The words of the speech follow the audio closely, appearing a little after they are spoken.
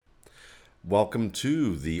Welcome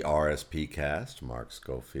to the RSP cast. Mark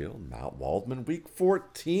Schofield, Mount Waldman, week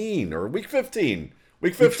 14 or week 15. Week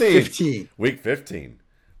Week 15. 15. Week 15.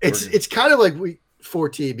 It's We're it's kind of like week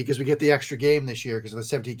 14 because we get the extra game this year because of the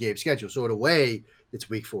 17 game schedule. So in a way, it's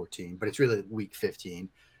week 14, but it's really week 15.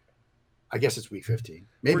 I guess it's week 15.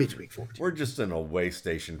 Maybe we're it's week we're 14. just in a way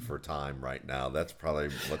station for time right now. That's probably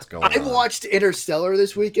what's going I on. watched Interstellar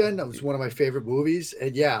this weekend. That was one of my favorite movies.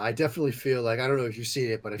 And yeah, I definitely feel like I don't know if you've seen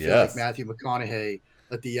it, but I feel like Yes. Matthew McConaughey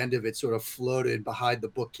at the end of it sort of floated behind the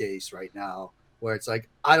bookcase right now, where it's like,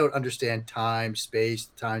 I don't understand time, space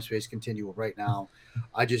continuum right now.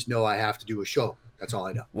 I just know I have to do a show. That's all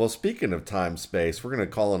I know. Well, speaking of time space, we're going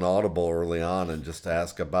to call an audible early on and just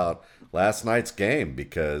ask about last night's game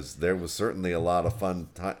because there was certainly a lot of fun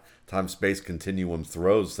time space continuum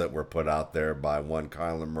throws that were put out there by one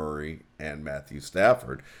Kyler Murray and Matthew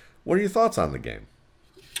Stafford. What are your thoughts on the game?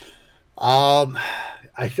 Um,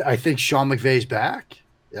 I think Sean McVay's back.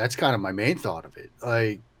 That's kind of my main thought of it.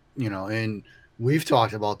 And we've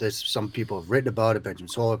talked about this. Some people have written about it. Benjamin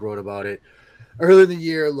Solak wrote about it earlier in the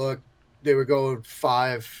year. Look, they were going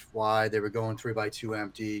five wide. They were going 3-by-2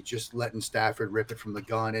 empty, just letting Stafford rip it from the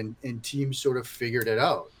gun, and teams sort of figured it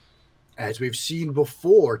out. As we've seen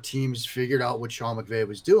before, teams figured out what Sean McVay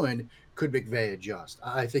was doing. Could McVay adjust?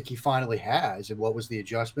 I think he finally has. And what was the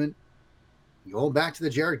adjustment? Going back to the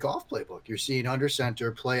Jared Goff playbook, you're seeing under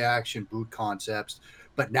center, play action, boot concepts.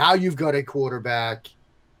 But now you've got a quarterback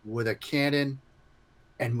with a cannon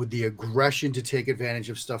and with the aggression to take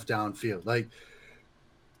advantage of stuff downfield. Like,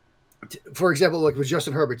 for example, like with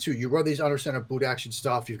Justin Herbert, too, you run these under center boot action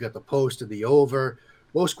stuff. You've got the post and the over.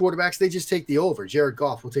 Most quarterbacks, they just take the over. Jared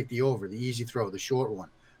Goff will take the over, the easy throw, the short one.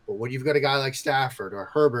 But when you've got a guy like Stafford or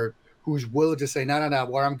Herbert who's willing to say, no,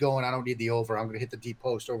 where I'm going, I don't need the over. I'm going to hit the deep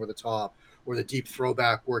post over the top or the deep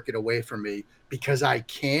throwback, work it away from me because I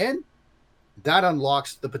can, that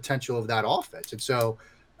unlocks the potential of that offense. And so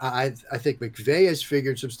I think McVay has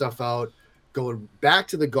figured some stuff out, going back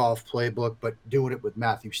to the Goff playbook, but doing it with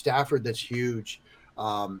Matthew Stafford. That's huge.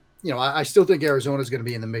 I still think Arizona is going to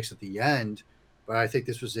be in the mix at the end, but I think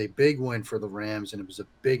this was a big win for the Rams, and it was a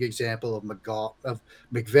big example of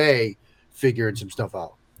McVay figuring some stuff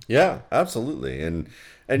out. Yeah, absolutely. And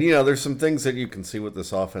there's some things that you can see with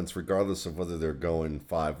this offense, regardless of whether they're going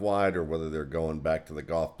five wide or whether they're going back to the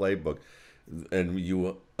golf playbook. And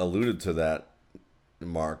you alluded to that,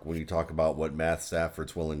 Mark, when you talk about what Matt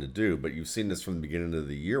Stafford's willing to do. But you've seen this from the beginning of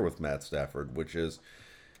the year with Matt Stafford, which is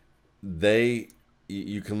they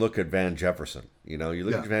you can look at Van Jefferson. You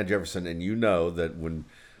look at Yeah, Van Jefferson and you know that when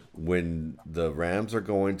the Rams are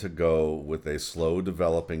going to go with a slow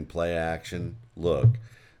developing play action look,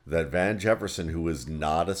 that Van Jefferson, who is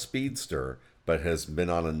not a speedster but has been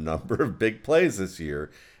on a number of big plays this year,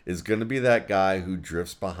 is going to be that guy who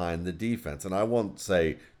drifts behind the defense. And I won't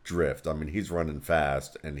say drift. I mean, he's running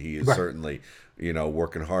fast and he is right. certainly,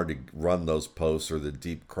 working hard to run those posts or the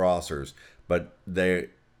deep crossers, but they're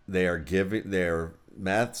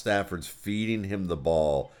Matt Stafford's feeding him the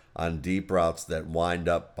ball on deep routes that wind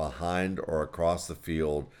up behind or across the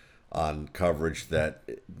field on coverage that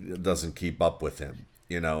doesn't keep up with him,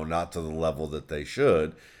 not to the level that they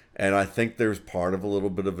should. And I think there's part of a little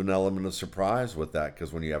bit of an element of surprise with that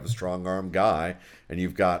because when you have a strong arm guy and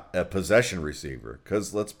you've got a possession receiver,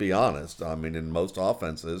 because let's be honest, I mean, in most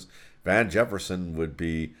offenses, Van Jefferson would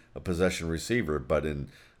be a possession receiver, but in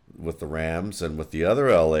with the Rams and with the other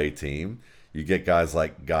LA team, you get guys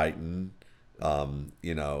like Guyton,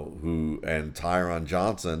 who and Tyron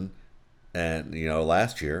Johnson, and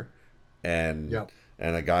last year, and Yeah.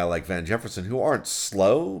 and a guy like Van Jefferson who aren't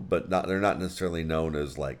slow, but they're not necessarily known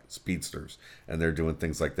as like speedsters, and they're doing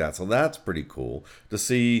things like that. So that's pretty cool to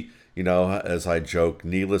see. As I joke,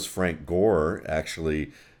 kneeless Frank Gore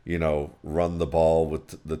actually run the ball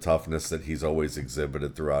with the toughness that he's always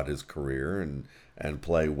exhibited throughout his career and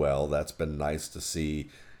play well. That's been nice to see,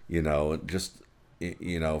 just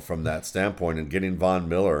from that standpoint and getting Von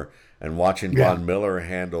Miller and watching Yeah. Von Miller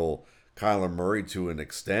handle Kyler Murray to an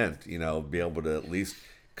extent, be able to at least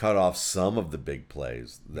cut off some of the big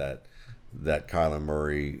plays that Kyler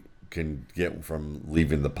Murray can get from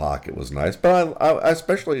leaving the pocket was nice. But I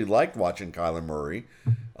especially liked watching Kyler Murray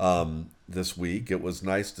this week. It was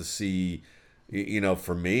nice to see,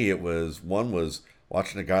 for me, it was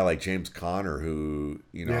watching a guy like James Conner, who,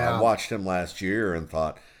 I Yeah. watched him last year and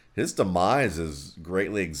thought his demise is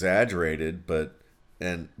greatly exaggerated, but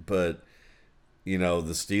the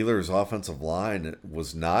Steelers' offensive line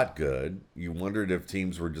was not good. You wondered if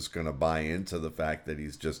teams were just going to buy into the fact that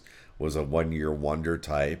he's just was a 1 year wonder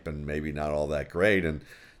type and maybe not all that great. And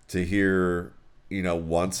to hear,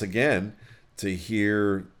 once again, to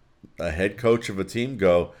hear a head coach of a team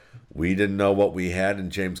go, we didn't know what we had in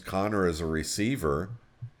James Conner as a receiver,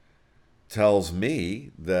 tells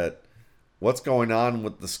me that what's going on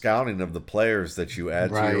with the scouting of the players that you add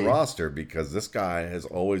to your Right. roster, because this guy has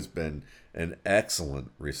always been an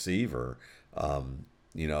excellent receiver.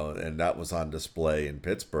 And that was on display in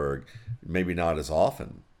Pittsburgh. Maybe not as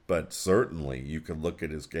often, but certainly you can look at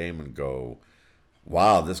his game and go,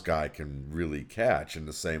 wow, this guy can really catch, in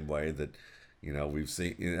the same way that, we've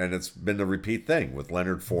seen, and it's been the repeat thing with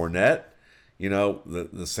Leonard Fournette,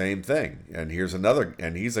 the same thing. And here's another,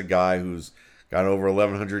 and he's a guy who's got over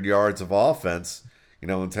 1,100 yards of offense,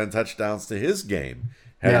 and 10 touchdowns to his game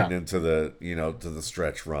heading Yeah. into to the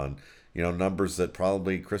stretch run. Numbers that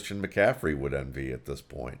probably Christian McCaffrey would envy at this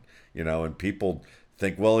point. And people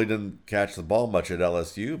think, well, he didn't catch the ball much at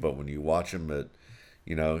LSU, but when you watch him at,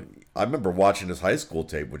 I remember watching his high school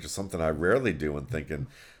tape, which is something I rarely do, and thinking,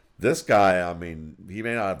 this guy, I mean, he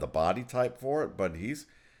may not have the body type for it, but he's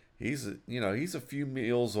a few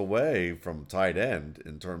meals away from tight end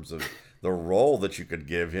in terms of the role that you could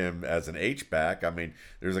give him as an H back. I mean,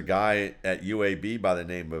 there's a guy at UAB by the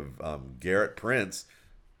name of Garrett Prince,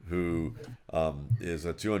 who is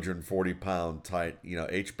a 240-pound tight,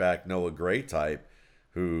 H back Noah Gray type,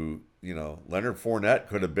 who, Leonard Fournette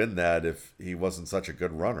could have been that if he wasn't such a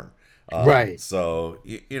good runner. Right. So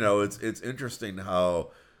it's interesting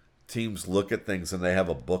how teams look at things and they have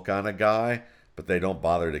a book on a guy, but they don't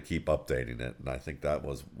bother to keep updating it. And I think that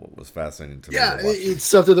was what was fascinating to me Yeah, to watch. it's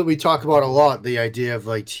something that we talk about a lot. The idea of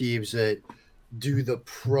like teams that do the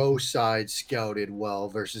pro side scouted well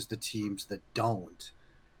versus the teams that don't,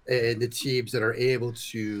 and the teams that are able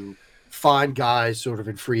to find guys sort of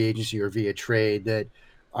in free agency or via trade that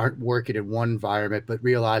aren't working in one environment, but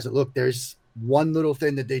realize that, look, there's one little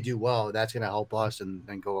thing that they do well that's going to help us, and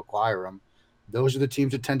then go acquire them. Those are the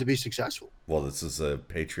teams that tend to be successful. Well, this is a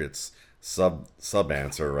Patriots sub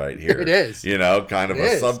answer right It here. is. Kind of It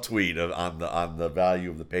a is. subtweet on the value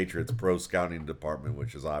of the Patriots pro scouting department,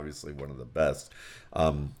 which is obviously one of the best.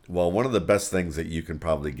 Well, one of the best things that you can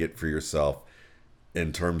probably get for yourself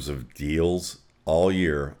in terms of deals all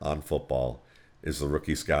year on football is the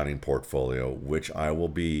rookie scouting portfolio, which I will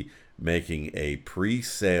be making a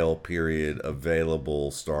pre-sale period available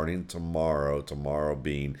starting tomorrow. Tomorrow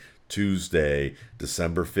being Tuesday,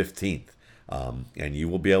 December 15th. And you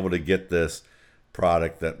will be able to get this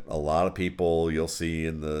product that a lot of people you'll see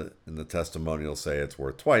in the testimonial say it's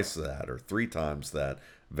worth twice that or three times that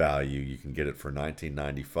value. You can get it for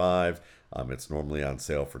 $19.95. It's normally on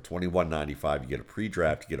sale for $21.95. You get a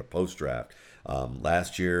pre-draft, you get a post-draft.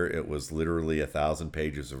 Last year, it was literally 1,000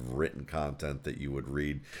 pages of written content that you would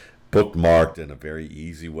read, bookmarked, in a very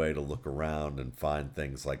easy way to look around and find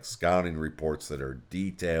things like scouting reports that are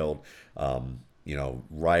detailed,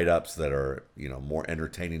 write-ups that are, more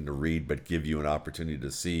entertaining to read, but give you an opportunity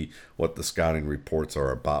to see what the scouting reports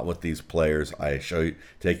are about with these players. I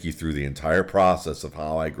take you through the entire process of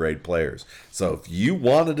how I grade players. So if you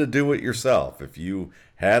wanted to do it yourself, if you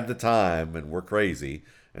had the time and were crazy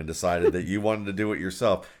and decided that you wanted to do it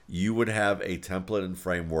yourself, you would have a template and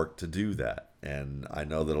framework to do that. And I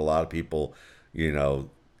know that a lot of people,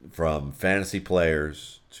 from fantasy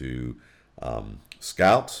players to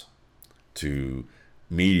scouts to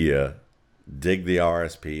media, dig the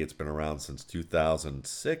RSP. It's been around since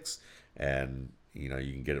 2006, and you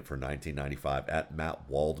can get it for $19.95 at Matt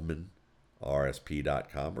Waldman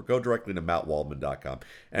rsp.com, or go directly to mattwaldman.com.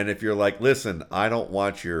 And if you're like, listen, I don't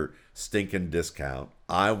want your stinking discount,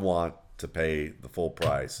 I want to pay the full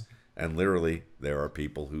price. And literally, there are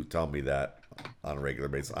people who tell me that on a regular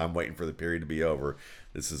basis. I'm waiting for the period to be over.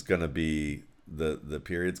 This is going to be the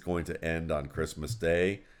period's going to end on Christmas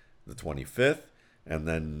Day, the 25th, and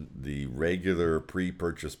then the regular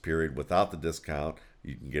pre-purchase period without the discount,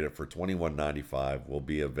 you can get it for $21.95, will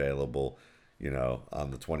be available, on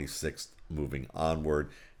the 26th moving onward.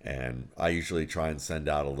 And I usually try and send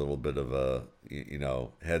out a little bit of a,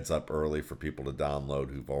 heads up early for people to download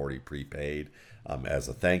who've already prepaid. As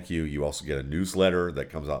a thank you, you also get a newsletter that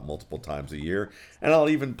comes out multiple times a year, and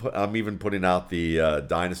I'm even putting out the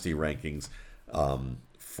dynasty rankings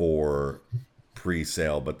for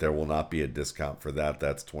pre-sale, but there will not be a discount for that.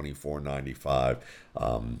 That's $24.95,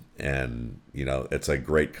 and it's a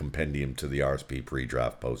great compendium to the RSP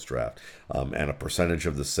pre-draft, post-draft, and a percentage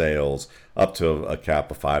of the sales up to a cap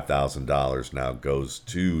of $5,000 now goes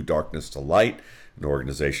to Darkness to Light, an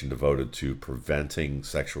organization devoted to preventing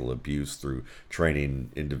sexual abuse through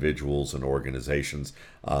training individuals and organizations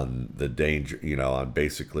on the danger, on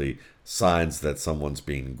basically signs that someone's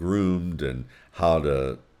being groomed and how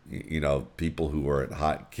to, people who are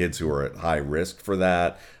kids who are at high risk for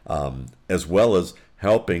that, as well as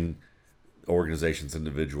helping organizations,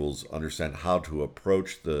 individuals understand how to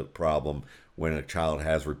approach the problem when a child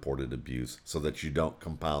has reported abuse, so that you don't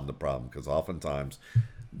compound the problem, because oftentimes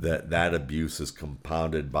that abuse is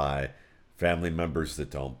compounded by family members that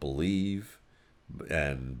don't believe,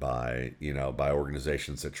 and by by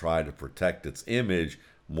organizations that try to protect its image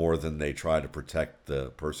more than they try to protect the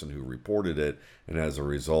person who reported it, and as a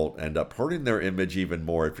result end up hurting their image even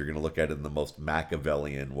more, if you're going to look at it in the most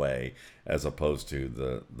Machiavellian way, as opposed to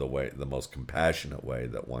the most compassionate way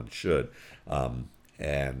that one should.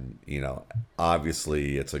 And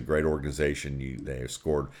obviously it's a great organization. They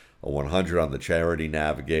scored a 100 on the Charity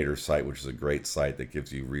Navigator site, which is a great site that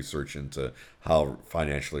gives you research into how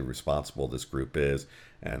financially responsible this group is.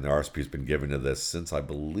 And the RSP has been given to this since, I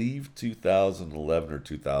believe, 2011 or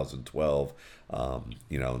 2012.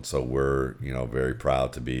 And so we're very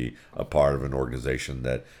proud to be a part of an organization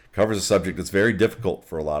that covers a subject that's very difficult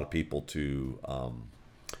for a lot of people to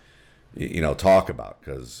talk about,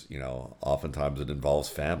 because oftentimes it involves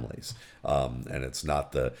families, and it's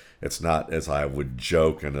not as I would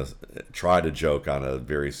joke and try to joke on a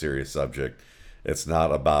very serious subject. It's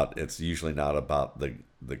usually not about the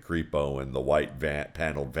creepo in the white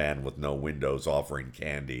paneled van with no windows offering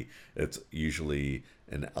candy. It's usually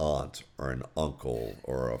an aunt or an uncle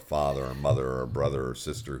or a father or mother or a brother or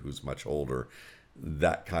sister who's much older,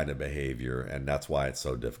 that kind of behavior. And that's why it's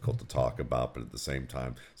so difficult to talk about, but at the same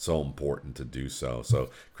time so important to do so. So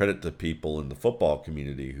credit to people in the football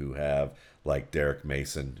community who have, like Derek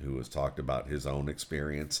Mason, who has talked about his own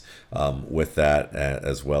experience with that,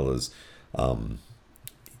 as well as I'm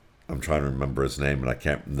trying to remember his name, and I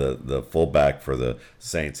can't. The fullback for the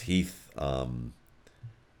Saints, Heath. Yeah.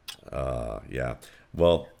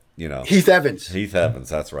 Well, Heath Evans. Heath Evans,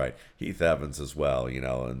 that's right. Heath Evans as well.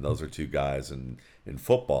 And those are two guys in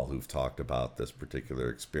football who've talked about this particular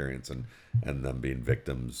experience, and them being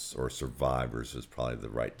victims, or survivors is probably the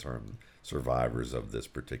right term, survivors of this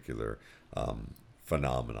particular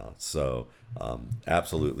phenomenon. So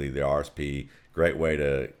absolutely, the RSP, great way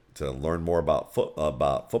to learn more about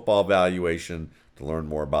football evaluation, to learn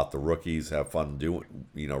more about the rookies, have fun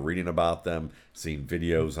reading about them, seeing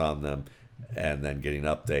videos on them, and then getting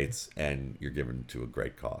updates, and you're given to a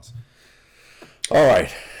great cause. All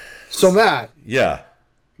right. So Matt, yeah,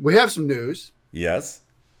 we have some news. Yes.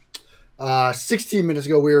 16 minutes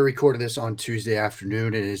ago, we were recording this on Tuesday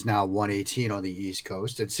afternoon. It is now 1:18 on the East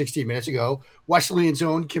Coast. And 16 minutes ago, Wesleyan's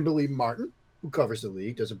own Kimberly Martin, who covers the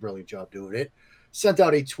league, does a brilliant job doing it, sent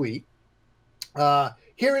out a tweet.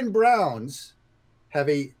 Herein Browns have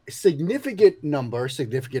a significant number,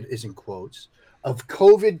 significant is in quotes, of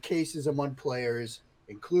COVID cases among players,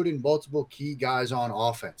 including multiple key guys on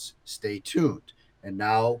offense. Stay tuned. And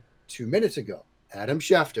now, 2 minutes ago, Adam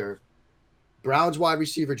Schefter, Browns wide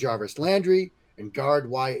receiver Jarvis Landry, and guard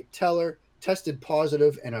Wyatt Teller tested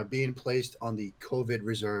positive and are being placed on the COVID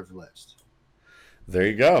reserve list. There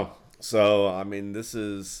you go. So, I mean, this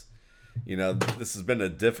has been a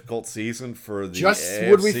difficult season for the just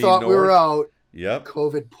AFC when we thought North. we were out. Yep.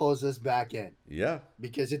 COVID pulls us back in. Yeah.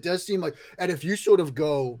 Because it does seem like, and if you sort of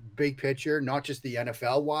go big picture, not just the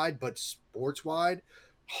NFL wide, but sports wide,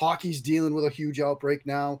 hockey's dealing with a huge outbreak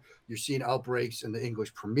now. You're seeing outbreaks in the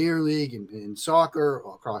English Premier League and in soccer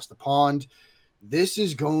across the pond. This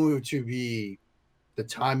is going to be the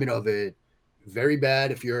timing of it very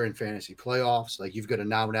bad if you're in fantasy playoffs. Like, you've got to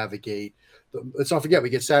now navigate. Let's not forget, we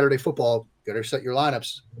get Saturday football. Got to set your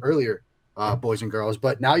lineups earlier, boys and girls.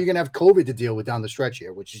 But now you're going to have COVID to deal with down the stretch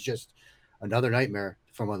here, which is just another nightmare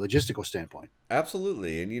from a logistical standpoint.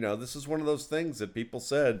 Absolutely. And, this is one of those things that people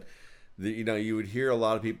said that, you would hear a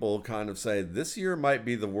lot of people kind of say this year might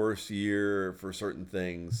be the worst year for certain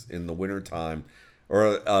things in the wintertime,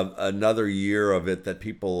 or another year of it that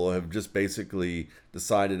people have just basically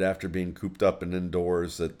decided after being cooped up and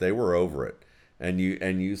indoors that they were over it. And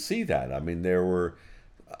you see that. I mean, there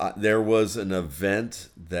was an event,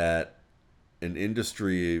 that an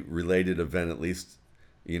industry related event, at least,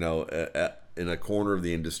 in a corner of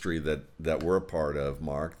the industry that we're a part of,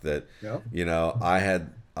 Mark, that, Yep.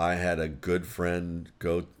 I had a good friend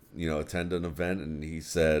go, attend an event, and he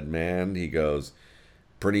said, man, he goes,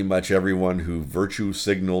 pretty much everyone who virtue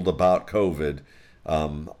signaled about COVID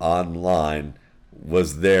online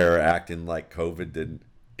was there acting like COVID didn't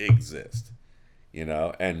exist,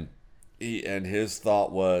 and his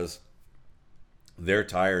thought was they're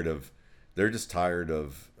just tired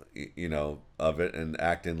of it, and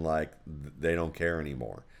acting like they don't care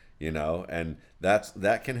anymore. And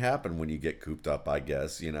that can happen when you get cooped up, I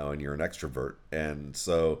guess, and you're an extrovert. And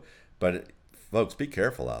so, but folks, be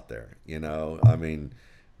careful out there. I mean,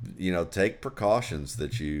 take precautions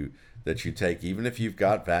that you that you take, even if you've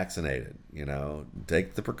got vaccinated.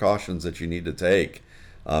 Take the precautions that you need to take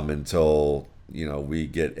until we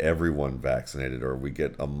get everyone vaccinated, or we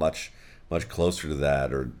get a much closer to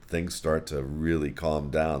that, or things start to really calm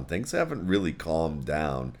down. Things haven't really calmed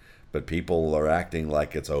down, but people are acting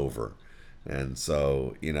like it's over. And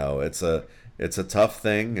so, it's a tough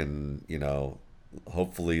thing, and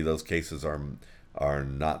hopefully those cases are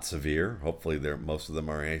not severe. Hopefully most of them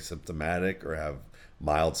are asymptomatic or have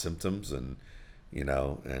mild symptoms, and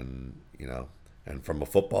and from a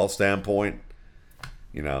football standpoint,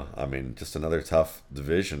 I mean, just another tough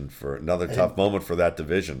moment for that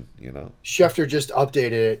division. Schefter just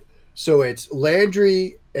updated it. So it's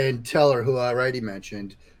Landry and Teller, who I already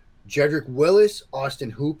mentioned, Jedrick Willis, Austin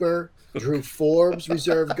Hooper, Drew Forbes,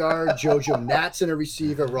 reserve guard, JoJo Natson, a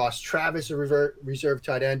receiver, Ross Travis, a reserve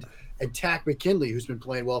tight end, and Tack McKinley, who's been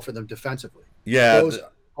playing well for them defensively. Yeah. Those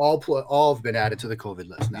all have been added to the COVID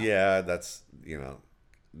list now. Yeah, that's,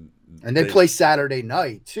 and they play Saturday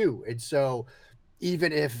night too. And so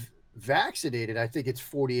even if vaccinated, I think it's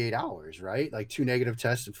 48 hours, right? Like 2 negative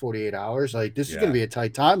tests in 48 hours. Like this is going to be a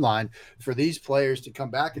tight timeline for these players to come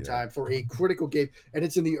back in time for a critical game. And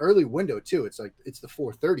it's in the early window too. It's the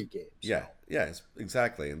 4:30 game. So. Yeah,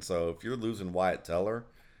 exactly. And so if you're losing Wyatt Teller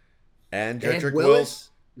and Jedrick Wills,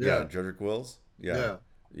 Jedrick Wills, you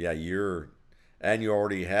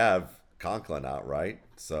already have Conklin out, right?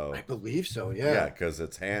 So I believe so. Yeah, because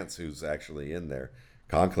it's Hance who's actually in there.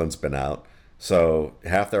 Conklin's been out. So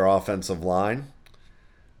half their offensive line,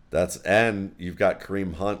 and you've got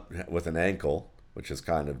Kareem Hunt with an ankle, which is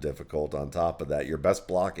kind of difficult. On top of that, your best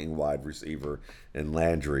blocking wide receiver in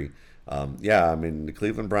Landry. I mean, the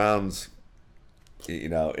Cleveland Browns,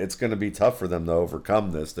 it's going to be tough for them to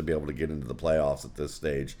overcome this, to be able to get into the playoffs at this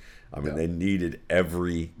stage. I mean, they needed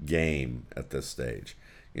every game at this stage,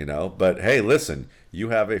 But hey, listen, you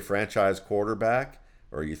have a franchise quarterback,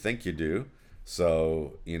 or you think you do.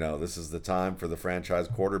 So, this is the time for the franchise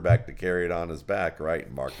quarterback to carry it on his back, right?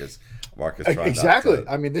 Marcus trying exactly.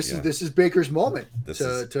 I mean, this is Baker's moment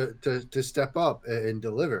to step up and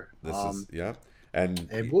deliver.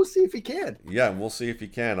 And we'll see if he can. Yeah, and we'll see if he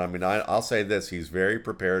can. I mean, I'll say this: he's very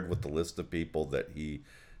prepared with the list of people that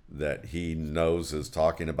he knows is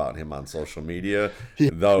talking about him on social media.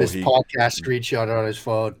 This podcast screenshot on his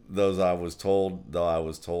phone. I was told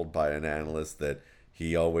by an analyst that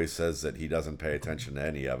he always says that he doesn't pay attention to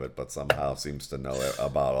any of it, but somehow seems to know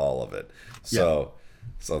about all of it. So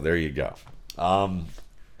there you go.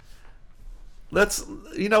 Let's,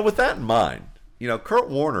 with that in mind, Kurt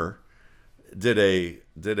Warner did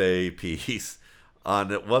a piece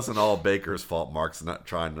on it wasn't all Baker's fault. Mark's not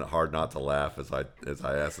trying hard not to laugh as I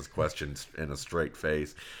ask this question in a straight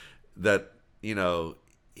face. That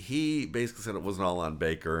he basically said it wasn't all on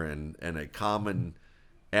Baker, and a common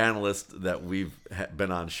analyst that we've been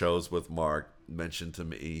on shows with, Mark, mentioned to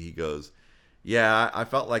me, he goes, I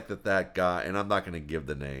felt like that guy, and I'm not going to give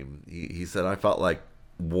the name, he said, I felt like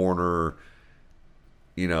Warner,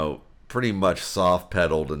 pretty much soft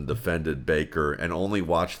pedaled and defended Baker and only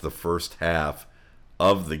watched the first half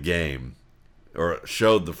of the game, or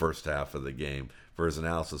showed the first half of the game for his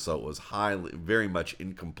analysis, so it was very much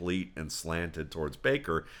incomplete and slanted towards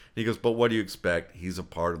Baker. And he goes, but what do you expect? He's a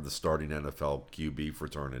part of the starting NFL QB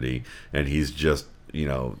fraternity, and he's just,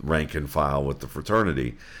 rank and file with the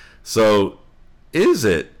fraternity. So is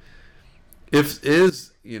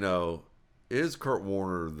Kurt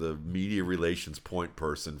Warner the media relations point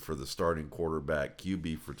person for the starting quarterback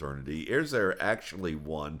QB fraternity? Is there actually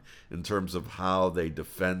one in terms of how they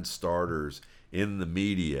defend starters in the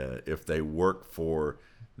media if they work for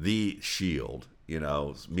the Shield,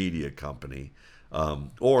 media company,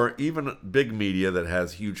 or even big media that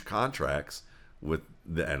has huge contracts with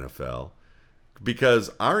the NFL? Because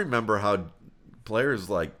I remember how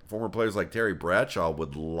former players like Terry Bradshaw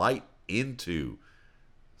would light into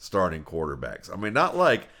starting quarterbacks. I mean, not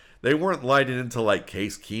like they weren't lighting into like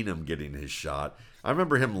Case Keenum getting his shot. I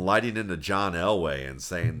remember him lighting into John Elway and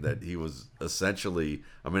saying that he was essentially,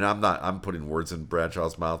 I'm putting words in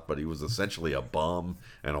Bradshaw's mouth, but he was essentially a bum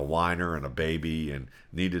and a whiner and a baby and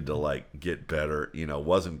needed to get better,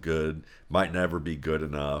 wasn't good, might never be good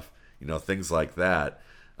enough, things like that.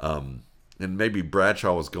 And maybe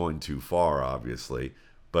Bradshaw was going too far, obviously,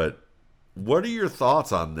 but what are your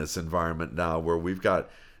thoughts on this environment now where we've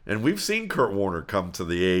seen Kurt Warner come to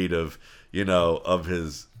the aid of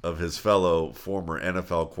his fellow former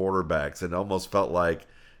NFL quarterbacks, and almost felt like,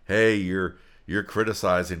 hey, you're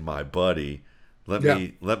criticizing my buddy, Yeah.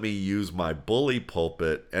 Let me use my bully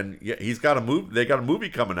pulpit, and yeah, he's got a move. They got a movie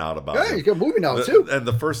coming out about Yeah, you him. got a movie now too. And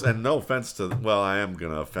the first, and no offense to, well, I am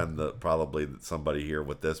gonna offend probably somebody here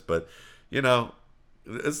with this, but you know,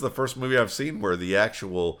 this is the first movie I've seen where the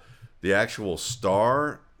actual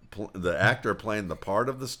star, the actor playing the part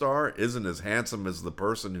of the star, isn't as handsome as the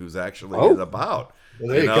person who's actually Oh, about. well,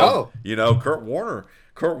 there you go. Kurt Warner.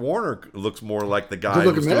 Kurt Warner looks more like the Good guy who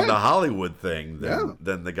looking was doing the man. Hollywood thing Yeah.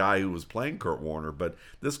 than the guy who was playing Kurt Warner. But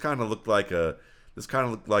this kind of looked like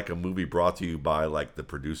a movie brought to you by like the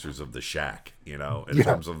producers of The Shack. In Yeah.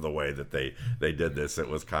 terms of the way that they did this, it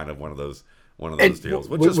was kind of one of And those deals,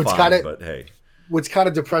 which is what's kind fine. of But hey, what's kind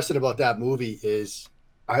of depressing about that movie is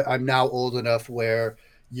I'm now old enough where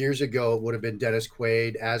years ago it would have been Dennis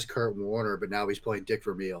Quaid as Kurt Warner, but now he's playing Dick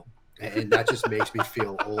Vermeil, and that just makes me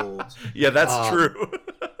feel old. yeah, that's Um, true.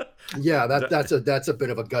 yeah, that's a bit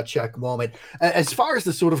of a gut check moment. As far as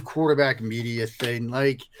the sort of quarterback media thing,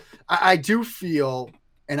 like I do feel,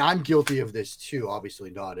 and I'm guilty of this too. Obviously,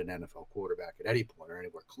 not an NFL quarterback at any point or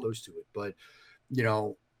anywhere close to it, but you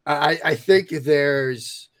know, I think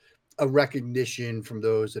there's a recognition from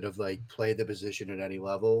those that have like played the position at any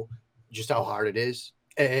level, just how hard it is.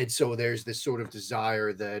 And so there's this sort of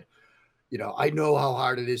desire that, I know how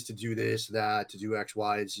hard it is to do this, that, to do X,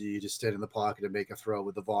 Y, and Z, to stand in the pocket and make a throw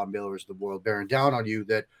with the Von Millers of the world bearing down on you,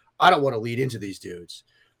 that I don't want to lead into these dudes.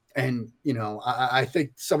 And, I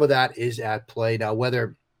think some of that is at play now,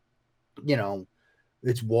 whether, you know,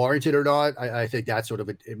 it's warranted or not. I think that's sort of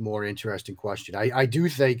a more interesting question. I do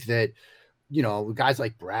think that, guys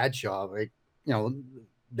like Bradshaw, like, you know,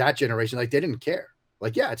 that generation, like they didn't care.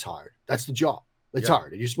 Like, yeah, it's hard. That's the job. It's Yeah.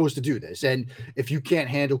 hard. And you're supposed to do this. And if you can't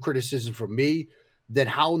handle criticism from me, then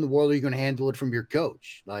how in the world are you going to handle it from your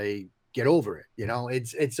coach? Like, get over it.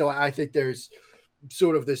 It's so I think there's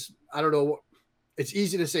sort of this, I don't know, it's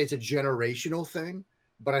easy to say it's a generational thing,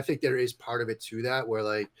 but I think there is part of it to that where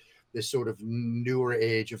like this sort of newer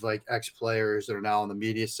age of like ex players that are now on the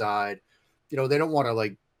media side, they don't want to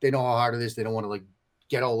like, they know how hard it is. They don't want to like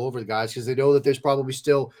get all over the guys because they know that there's probably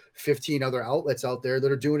still 15 other outlets out there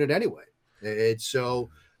that are doing it anyway. And so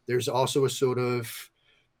there's also a sort of,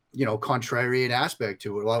 contrarian aspect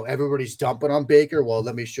to it. Well, everybody's dumping on Baker. Well,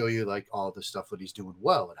 let me show you like all the stuff that he's doing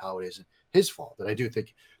well and how it isn't his fault. And I do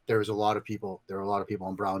think there are a lot of people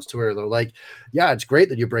on Brown's Twitter. They're like, yeah, it's great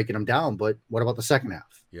that you're breaking them down, but what about the second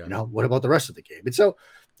half? Yeah. What about the rest of the game? And so,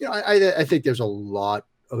 I think there's a lot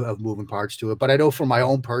of moving parts to it, but I know from my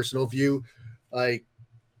own personal view, like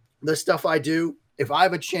the stuff I do, if I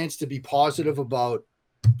have a chance to be positive about,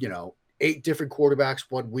 8 different quarterbacks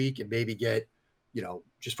one week and maybe get,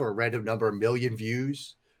 just for a random number, 1 million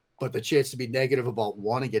views, but the chance to be negative about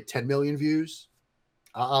one and get 10 million views,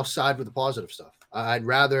 I'll side with the positive stuff. I'd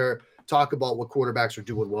rather talk about what quarterbacks are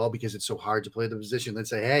doing well because it's so hard to play the position than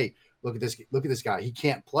say, hey, look at this guy. He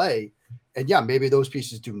can't play. And yeah, maybe those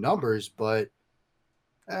pieces do numbers, but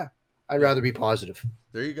I'd rather be positive.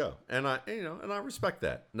 There you go, and I respect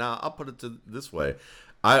that. Now I'll put it this way,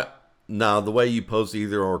 I now the way you posed the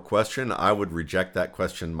either or question, I would reject that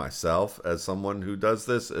question myself as someone who does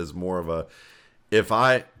this as more of a if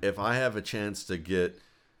I have a chance to get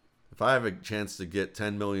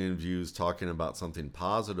 10 million views talking about something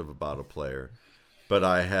positive about a player, but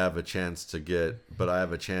I have a chance to get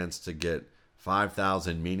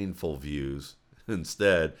 5,000 meaningful views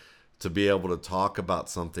instead to be able to talk about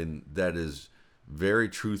something that is very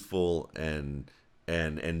truthful and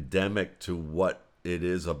endemic to what it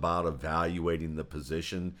is about evaluating the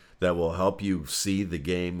position that will help you see the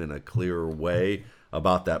game in a clearer way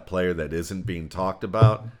about that player that isn't being talked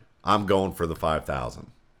about. I'm going for the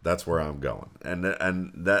 5,000. That's where I'm going, and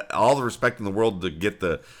that all the respect in the world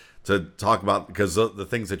to talk about, because the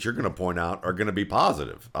things that you're going to point out are going to be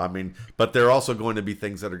positive. I mean, but they're also going to be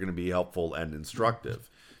things that are going to be helpful and instructive.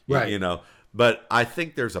 Right. But I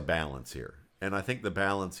think there's a balance here. And I think the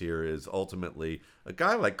balance here is ultimately a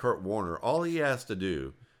guy like Kurt Warner, all he has to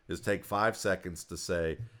do is take 5 seconds to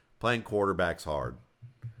say, playing quarterback's hard.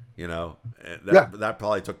 That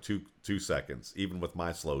probably took two seconds, even with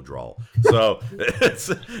my slow drawl. So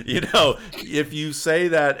it's, if you say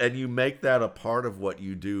that and you make that a part of what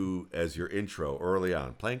you do as your intro early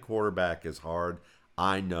on, playing quarterback is hard.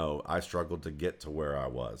 I know I struggled to get to where I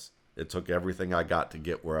was. It took everything I got to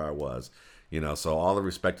get where I was. So all the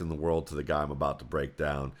respect in the world to the guy I'm about to break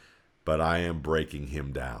down, but I am breaking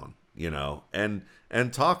him down, and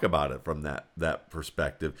talk about it from that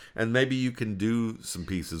perspective. And maybe you can do some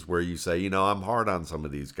pieces where you say, I'm hard on some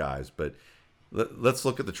of these guys, but let's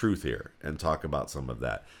look at the truth here and talk about some of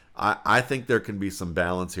that. I think there can be some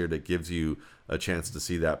balance here that gives you a chance to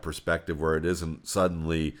see that perspective where it isn't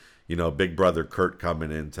suddenly, big brother Kurt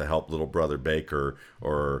coming in to help little brother Baker,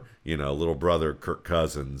 or, little brother Kirk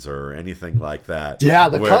Cousins, or anything like that. Yeah,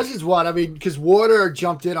 the Cousins one. I mean, because Warner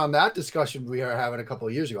jumped in on that discussion we were having a couple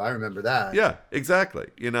of years ago. I remember that. Yeah, exactly.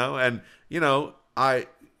 And I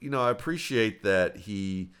appreciate that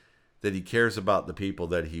he cares about the people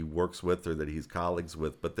that he works with or that he's colleagues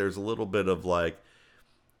with, but there's a little bit of like,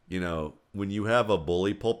 when you have a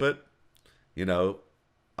bully pulpit,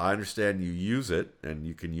 I understand you use it and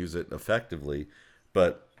you can use it effectively,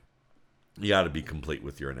 but you got to be complete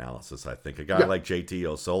with your analysis. I think a guy like JT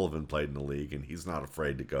O'Sullivan played in the league, and he's not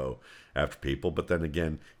afraid to go after people. But then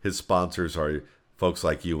again, his sponsors are folks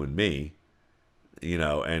like you and me,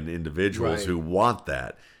 and individuals who want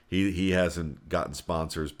that. He hasn't gotten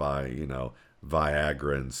sponsors by,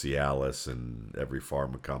 Viagra and Cialis and every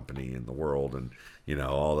pharma company in the world, and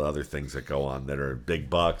all the other things that go on that are big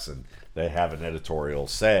bucks, and they have an editorial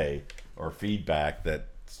say or feedback that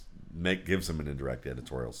gives them an indirect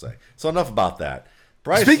editorial say. So enough about that.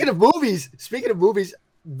 Bryce, speaking of movies,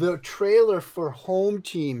 the trailer for Home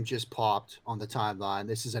Team just popped on the timeline.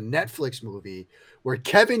 This is a Netflix movie where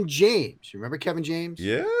Kevin James, you remember Kevin James?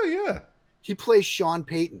 Yeah. He plays Sean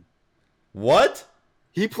Payton. What?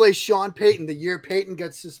 He plays Sean Payton the year Payton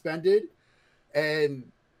gets suspended.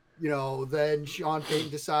 And, then Sean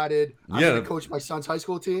Payton decided, I'm going to coach my son's high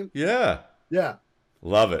school team. Yeah. Yeah.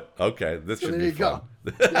 Love it. Okay. This should be fun.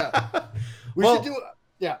 Yeah. We should do it.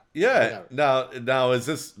 Yeah. Yeah. Now, is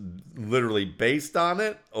this literally based on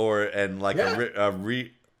it, or wow.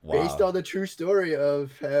 Based on the true story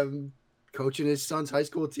of him coaching his son's high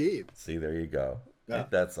school team? See, there you go. Yeah.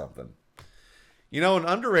 Ain't that something? An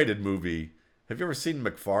underrated movie. Have you ever seen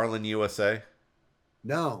McFarland USA?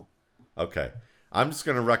 No. Okay. I'm just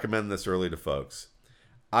going to recommend this early to folks.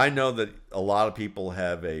 I know that a lot of people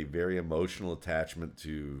have a very emotional attachment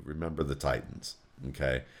to Remember the Titans.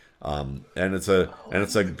 Okay. And it's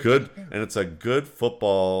a good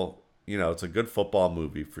football, it's a good football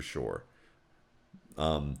movie for sure.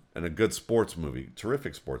 And a good sports movie,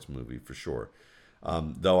 terrific sports movie for sure.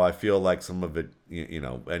 Though I feel like some of it,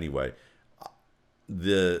 anyway,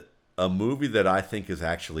 a movie that I think is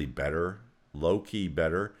actually better, low key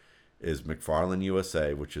better, is McFarland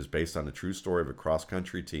USA, which is based on a true story of a cross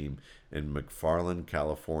country team in McFarland,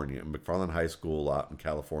 California, McFarland High School out in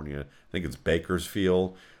California. I think it's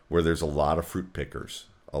Bakersfield, where there's a lot of fruit pickers,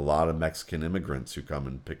 a lot of Mexican immigrants who come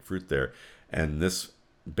and pick fruit there. And this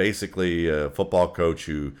basically a football coach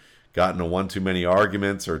who got into one too many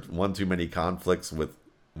arguments or one too many conflicts with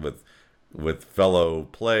fellow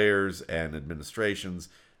players and administrations,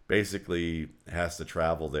 basically has to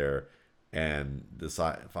travel there and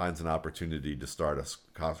finds an opportunity to start a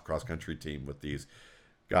cross-country team with these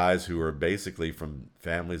guys who are basically from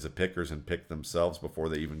families of pickers and pick themselves before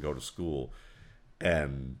they even go to school.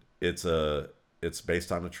 And it's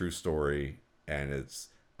based on a true story, and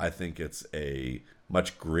I think it's a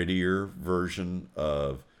much grittier version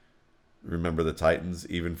of Remember the Titans,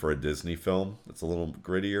 even for a Disney film. It's a little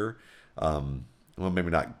grittier. Well, maybe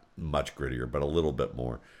not much grittier, but a little bit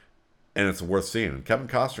more. And it's worth seeing. And Kevin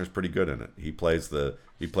Costner's pretty good in it. He plays the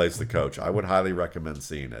coach. I would highly recommend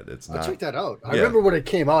seeing it. I'll check that out. I remember when it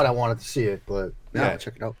came out, I wanted to see it, but now I'll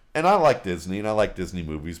check it out. And I like Disney, and I like Disney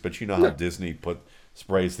movies, but you know how Disney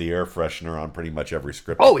sprays the air freshener on pretty much every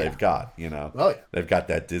script they've got. They've got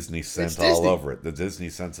that Disney scent all over it. The Disney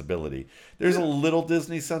sensibility. There's a little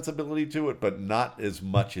Disney sensibility to it, but not as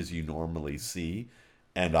much as you normally see.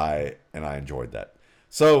 And I enjoyed that.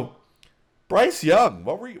 So, Bryce Young,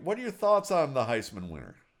 what are your thoughts on the Heisman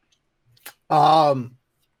winner? I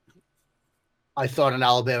thought an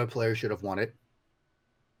Alabama player should have won it.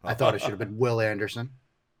 I thought it should have been Will Anderson.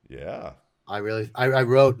 Yeah. I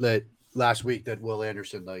wrote that last week that Will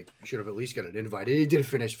Anderson should have at least got an invite. He did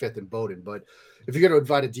finish fifth in Bowdoin, but if you're going to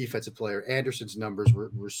invite a defensive player, Anderson's numbers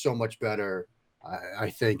were so much better, I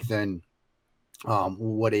think, than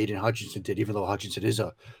what Aiden Hutchinson did, even though Hutchinson is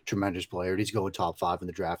a tremendous player. He's going top 5 in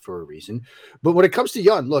the draft for a reason. But when it comes to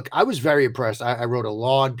Young, look, I was very impressed. I wrote a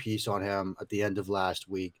long piece on him at the end of last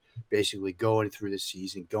week, basically going through the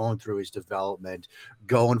season, going through his development,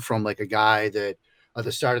 going from a guy that at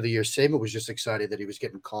the start of the year, Saban was just excited that he was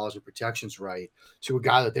getting calls and protections right, to a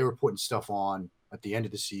guy that they were putting stuff on at the end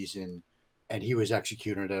of the season, and he was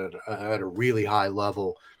executing it at a really high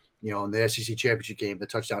level. In the SEC championship game, the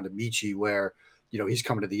touchdown to Michi, where he's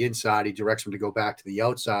coming to the inside, he directs him to go back to the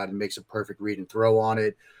outside and makes a perfect read and throw on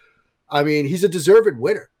it. I mean, he's a deserved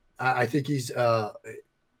winner. I think he's a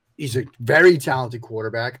very talented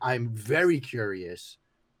quarterback. I'm very curious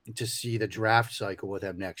to see the draft cycle with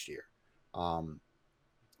him next year.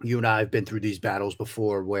 you and I have been through these battles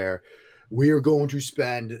before where we are going to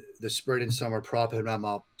spend the spring and summer propping them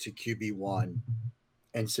up to QB1.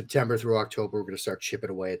 And September through October, we're going to start chipping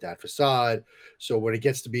away at that facade. So when it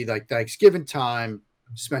gets to be like Thanksgiving time,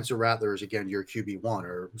 Spencer Rattler is again your QB1,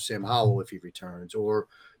 or Sam Howell if he returns, or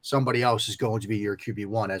somebody else is going to be your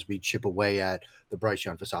QB1 as we chip away at the Bryce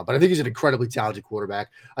Young facade. But I think he's an incredibly talented quarterback.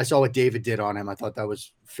 I saw what David did on him. I thought that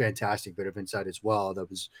was fantastic bit of insight as well. That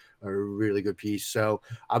was a really good piece. So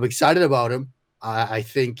I'm excited about him. I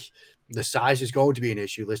think the size is going to be an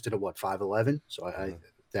issue, listed at what, 5'11. So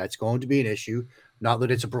that's going to be an issue. Not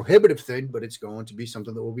that it's a prohibitive thing, but it's going to be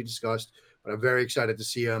something that will be discussed. But I'm very excited to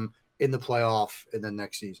see him in the playoff in the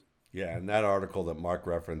next season. Yeah, and that article that Mark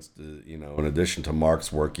referenced, in addition to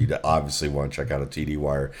Mark's work, you obviously want to check out a TD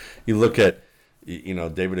Wire. You look at,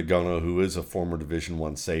 David Agono, who is a former Division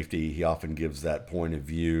One safety. He often gives that point of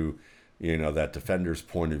view, that defender's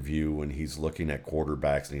point of view when he's looking at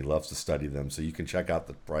quarterbacks, and he loves to study them. So you can check out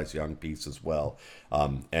the Bryce Young piece as well.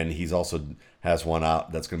 And he's also has one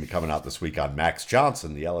out that's going to be coming out this week on Max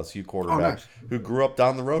Johnson, the LSU quarterback, Nice. who grew up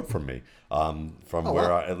down the road from me, from where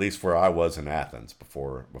wow. at least where I was in Athens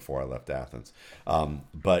before I left Athens.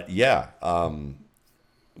 But yeah,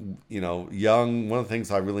 Young. One of the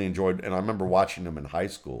things I really enjoyed, and I remember watching him in high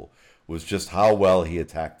school, was just how well he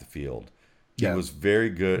attacked the field. He Yeah. was very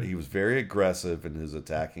good. He was very aggressive in his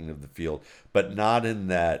attacking of the field, but not in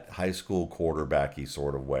that high school quarterbacky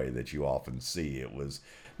sort of way that you often see.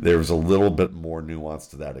 There was a little bit more nuance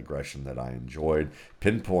to that aggression that I enjoyed.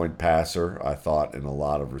 Pinpoint passer, I thought, in a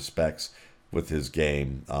lot of respects with his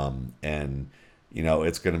game, and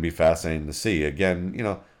it's going to be fascinating to see. Again,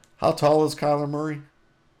 how tall is Kyler Murray?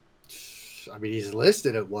 I mean, he's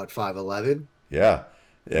listed at what, 5'11? Yeah,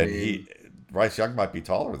 I and mean, Bryce Young might be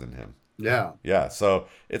taller than him. yeah. Yeah, so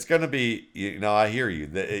it's going to be, I hear you.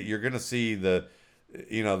 You're going to see the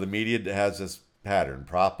media has this pattern: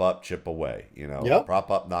 prop up, chip away, Yep. prop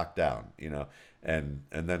up, knock down, and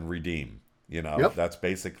then redeem. Yep. That's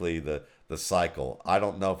basically the cycle. I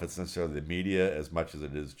don't know if it's necessarily the media as much as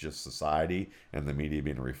it is just society, and the media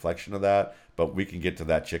being a reflection of that. But we can get to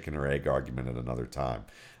that chicken or egg argument at another time.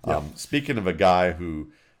 Yep. Speaking of a guy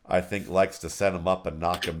who I think likes to set him up and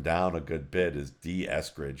knock him down a good bit is D.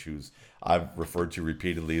 Eskridge, who's I've referred to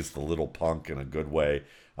repeatedly as the little punk in a good way.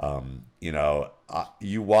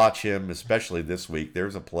 You watch him, especially this week.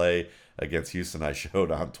 There's a play against Houston I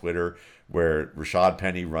showed on Twitter where Rashad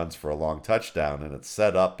Penny runs for a long touchdown, and it's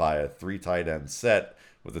set up by a 3 tight end set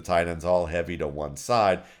with the tight ends all heavy to one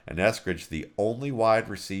side, and Eskridge the only wide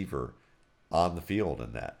receiver on the field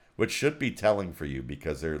in that, which should be telling for you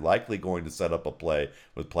because they're likely going to set up a play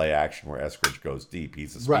with play action where Eskridge goes deep.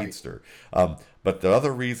 He's a Right. speedster. But the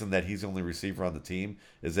other reason that he's the only receiver on the team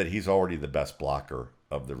is that he's already the best blocker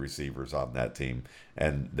of the receivers on that team,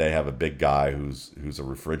 and they have a big guy who's a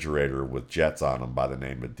refrigerator with jets on him by the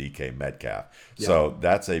name of DK Metcalf. Yeah. So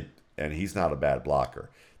and he's not a bad blocker.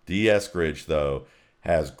 D. Eskridge though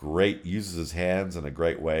uses his hands in a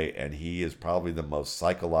great way, and he is probably the most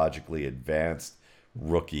psychologically advanced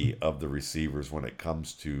rookie of the receivers when it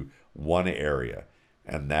comes to one area,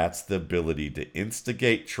 and that's the ability to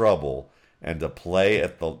instigate trouble and to play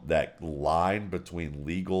at that line between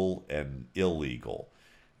legal and illegal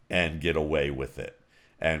and get away with it.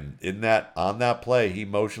 And on that play, he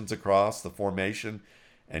motions across the formation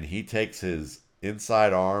and he takes his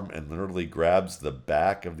inside arm and literally grabs the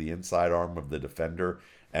back of the inside arm of the defender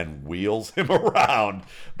and wheels him around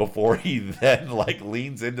before he then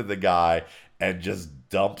leans into the guy and just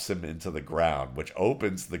dumps him into the ground, which helps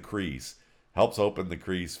open the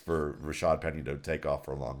crease for Rashad Penny to take off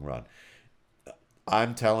for a long run.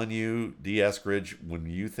 I'm telling you, D. Eskridge, when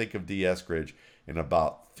you think of D. Eskridge, in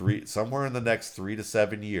about somewhere in the next 3 to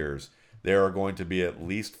 7 years, there are going to be at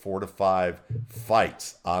least 4 to 5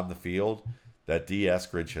 fights on the field that D.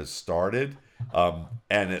 Eskridge has started,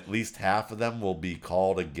 and at least half of them will be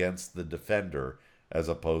called against the defender as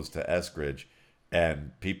opposed to Eskridge.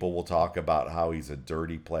 And people will talk about how he's a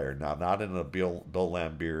dirty player. Now, not in a Bill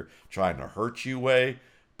Laimbeer trying to hurt you way,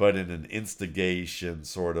 but in an instigation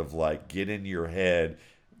sort of get in your head,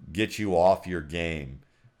 get you off your game,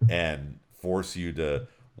 and force you to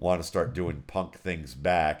want to start doing punk things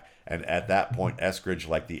back. And at that point, Eskridge,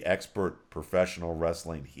 like the expert professional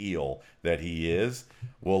wrestling heel that he is,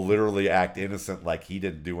 will literally act innocent like he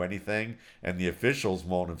didn't do anything, and the officials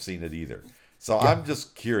won't have seen it either. So I'm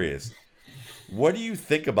just curious, what do you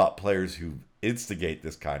think about players who instigate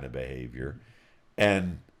this kind of behavior?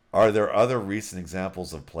 And are there other recent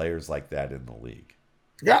examples of players like that in the league?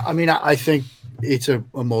 Yeah, I mean, I think it's a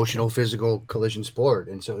emotional, physical collision sport,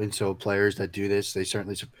 and so players that do this, they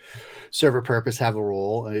certainly serve a purpose, have a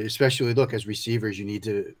role. Especially, look, as receivers, you need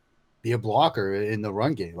to be a blocker in the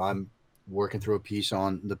run game. I'm working through a piece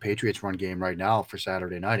on the Patriots run game right now for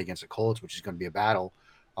Saturday night against the Colts, which is going to be a battle.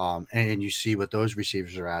 And you see what those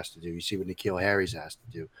receivers are asked to do. You see what N'Keal Harry's asked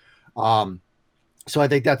to do. So I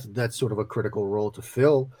think that's sort of a critical role to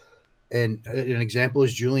fill. And an example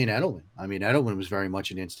is Julian Edelman. I mean, Edelman was very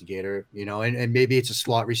much an instigator, and maybe it's a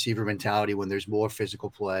slot receiver mentality when there's more physical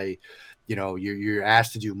play. You're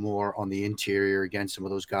asked to do more on the interior against some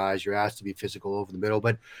of those guys. You're asked to be physical over the middle.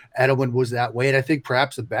 But Edelman was that way. And I think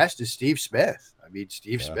perhaps the best is Steve Smith. I mean,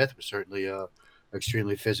 Steve Yeah. Smith was certainly a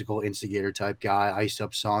extremely physical instigator type guy, iced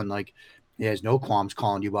up son. Like, he has no qualms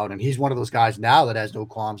calling you out. And he's one of those guys now that has no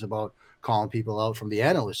qualms about calling people out from the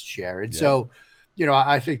analyst chair. And Yep. so,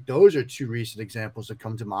 I think those are two recent examples that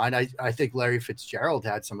come to mind. I think Larry Fitzgerald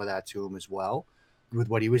had some of that to him as well, with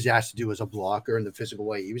what he was asked to do as a blocker and the physical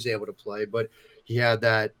way he was able to play. But he had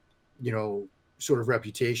that, sort of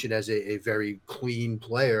reputation as a very clean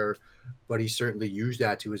player, but he certainly used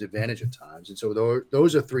that to his advantage at times. And so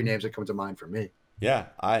those are three names that come to mind for me. Yeah,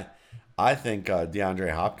 I think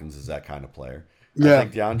DeAndre Hopkins is that kind of player. I Yeah.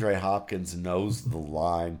 think DeAndre Hopkins knows the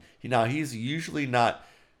line. He's usually not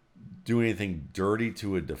doing anything dirty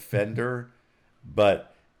to a defender,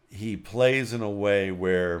 but he plays in a way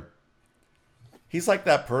where he's like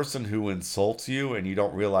that person who insults you and you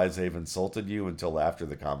don't realize they've insulted you until after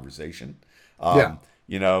the conversation. Yeah. Um,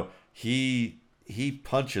 you know, he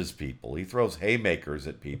punches people. He throws haymakers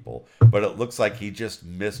at people, but it looks like he just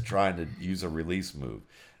missed trying to use a release move.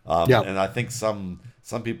 Yeah. And I think some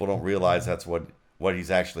people don't realize that's what he's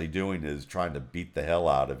actually doing is trying to beat the hell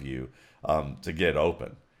out of you to get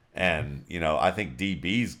open. And I think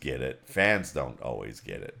DBs get it. Fans don't always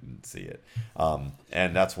get it and see it.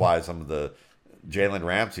 And that's why some of the Jalen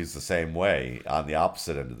Ramsey's the same way on the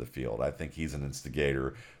opposite end of the field. I think he's an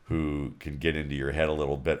instigator who can get into your head a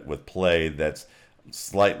little bit with play that's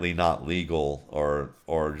slightly not legal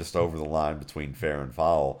or just over the line between fair and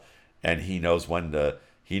foul, and he knows when to.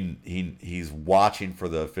 He's watching for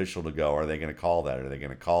the official to go. Are they going to call that? Are they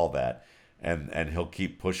going to call that? And he'll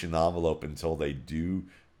keep pushing the envelope until they do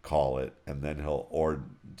call it, and then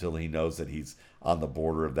until he knows that he's on the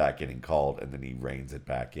border of that getting called, and then he reins it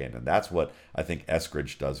back in. And that's what I think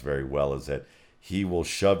Eskridge does very well, is that he will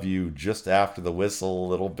shove you just after the whistle a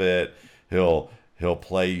little bit. He'll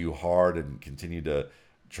play you hard and continue to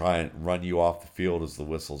try and run you off the field as the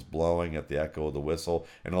whistle's blowing at the echo of the whistle.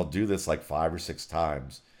 And he'll do this like 5 or 6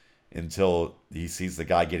 times until he sees the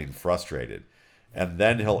guy getting frustrated. And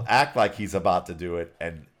then he'll act like he's about to do it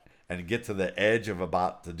and get to the edge of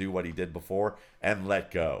about to do what he did before and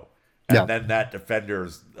let go. Yeah. And then that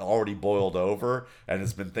defender's already boiled over and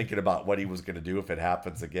has been thinking about what he was going to do if it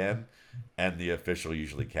happens again. And the official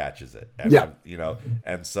usually catches it. And, Yeah.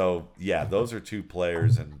 and so, yeah, those are two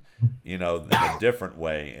players, and, in a different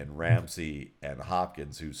way, in Ramsey and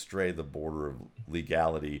Hopkins, who stray the border of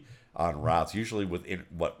legality on routes, usually with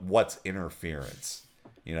what's interference.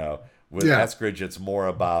 With Yeah. Eskridge, it's more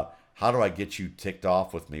about how do I get you ticked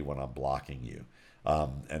off with me when I'm blocking you?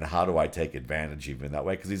 And how do I take advantage even that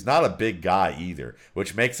way? Because he's not a big guy either,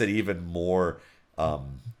 which makes it even more.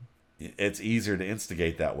 It's easier to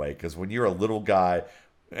instigate that way, because when you're a little guy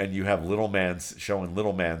and you have little man showing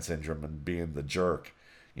little man syndrome and being the jerk,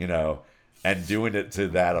 and doing it to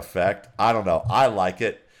that effect, I don't know. I like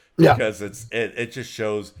it Yeah. because it just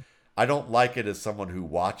shows. I don't like it as someone who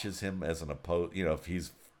watches him as an opposed. If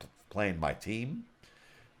he's playing my team,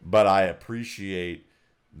 but I appreciate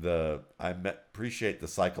the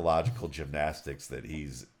psychological gymnastics that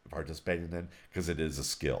he's participating in, because it is a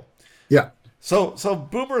skill. Yeah. So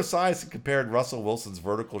Boomer Esiason compared Russell Wilson's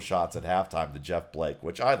vertical shots at halftime to Jeff Blake,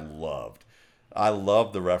 which I loved. I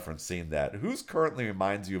love the reference, seeing that. Who's currently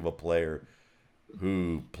reminds you of a player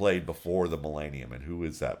who played before the millennium, and who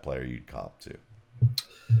is that player you'd comp to?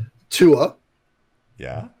 Tua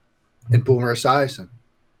Yeah. and Boomer Esiason.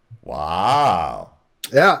 Wow.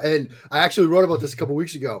 Yeah, and I actually wrote about this a couple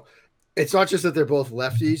weeks ago. It's not just that they're both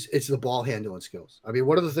lefties; it's the ball handling skills. I mean,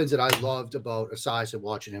 one of the things that I loved about Esiason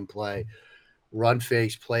watching him play: run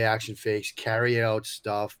fakes, play action fakes, carry out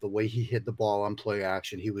stuff. The way he hit the ball on play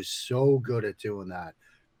action, he was so good at doing that.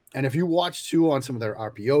 And if you watch too on some of their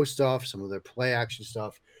RPO stuff, some of their play action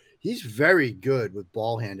stuff, he's very good with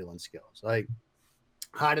ball handling skills. Like,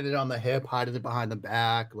 hiding it on the hip, hiding it behind the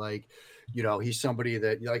back. Like, he's somebody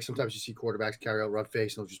that, like, sometimes you see quarterbacks carry out run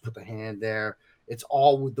fakes and they'll just put the hand there. It's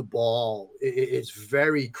all with the ball. It's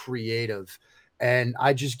very creative. And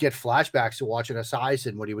I just get flashbacks to watching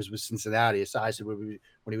Esiason when he was with Cincinnati, Esiason when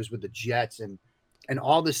he was with the Jets, and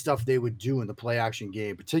all this stuff they would do in the play action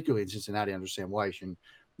game, particularly in Cincinnati under Sam Wyche, and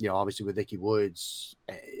obviously with Ickey Woods,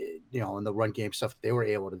 and the run game stuff they were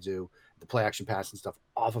able to do, the play action pass and stuff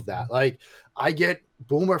off of that. Like, I get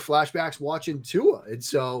boomer flashbacks watching Tua, and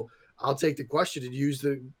so I'll take the question and use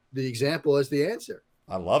the example as the answer.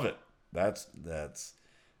 I love it. That's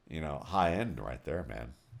high end right there,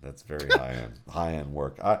 man. That's very high end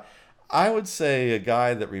work. I would say a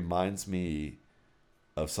guy that reminds me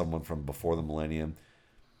of someone from before the millennium,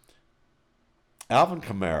 Alvin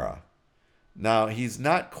Kamara. Now he's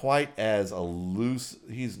not quite as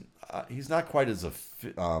he's not quite as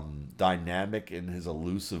dynamic in his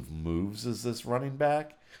elusive moves as this running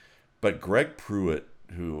back, but Greg Pruitt,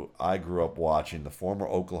 who I grew up watching, the former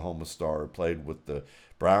Oklahoma star who played with the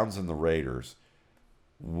Browns and the Raiders,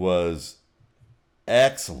 was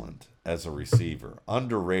excellent as a receiver,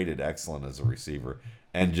 underrated excellent as a receiver,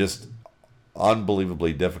 and just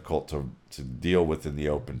unbelievably difficult to deal with in the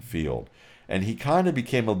open field. And he kind of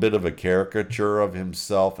became a bit of a caricature of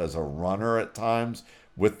himself as a runner at times,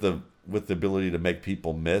 with the ability to make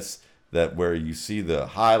people miss, that where you see the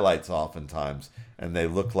highlights oftentimes and they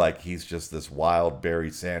look like he's just this wild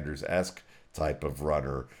Barry Sanders-esque type of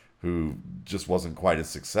runner who just wasn't quite as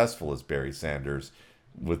successful as Barry Sanders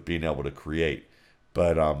with being able to create.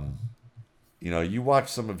 But you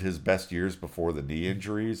watch some of his best years before the knee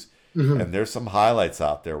injuries, and there's some highlights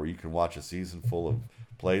out there where you can watch a season full of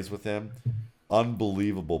plays with him.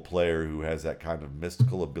 Unbelievable player who has that kind of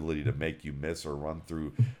mystical ability to make you miss or run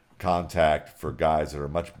through contact for guys that are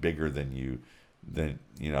much bigger than you,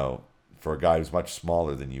 for a guy who's much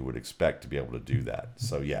smaller than you would expect to be able to do that.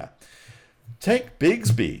 So yeah, take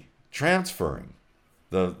Bigsby transferring.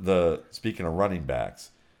 The speaking of running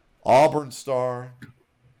backs, Auburn star.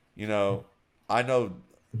 I know.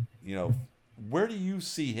 Where do you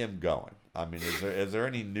see him going? I mean, is there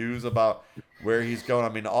any news about where he's going? I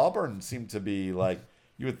mean, Auburn seemed to be like,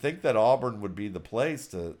 you would think that Auburn would be the place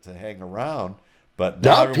to hang around, but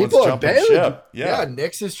now everyone's jumping ship. Yeah,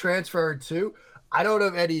 Nix is transferred too. I don't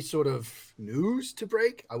have any sort of news to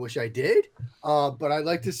break. I wish I did, but I'd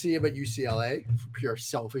like to see him at UCLA for pure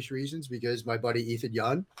selfish reasons, because my buddy Ethan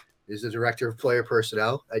Young is the director of player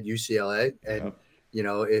personnel at UCLA, and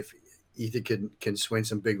if Ethan can swing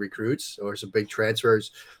some big recruits or some big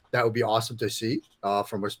transfers, that would be awesome to see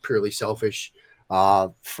from a purely selfish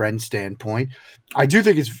friend standpoint. I do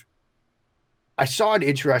think I saw an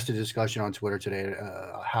interesting discussion on Twitter today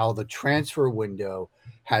how the transfer window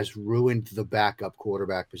has ruined the backup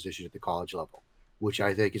quarterback position at the college level, which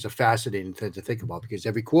I think is a fascinating thing to think about, because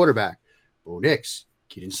every quarterback, Bo Nix,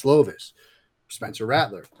 Keaton Slovis, Spencer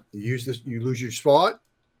Rattler, you lose your spot,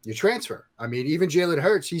 you transfer. I mean, even Jalen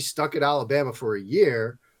Hurts, he's stuck at Alabama for a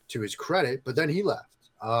year, to his credit, but then he left.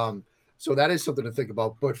 So that is something to think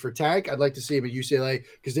about. But for Tank, I'd like to see him at UCLA,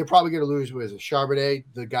 because they're probably going to lose with Charbonnet,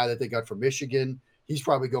 the guy that they got from Michigan. He's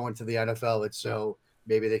probably going to the NFL, and so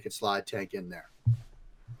maybe they could slide Tank in there.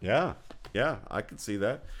 Yeah, I can see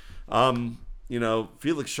that.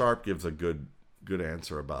 Felix Sharp gives a good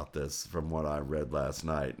answer about this from what I read last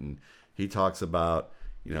night, and he talks about,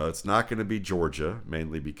 it's not going to be Georgia,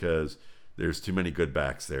 mainly because there's too many good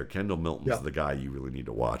backs there. Kendall Milton's the guy you really need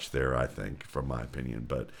to watch there, I think, from my opinion.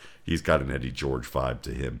 But he's got an Eddie George vibe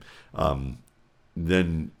to him.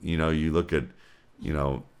 Then, you look at,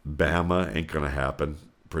 Bama ain't going to happen.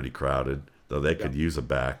 Pretty crowded, though they could use a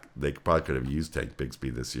back. They probably could have used Tank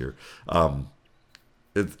Bigsby this year.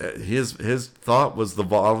 His thought was the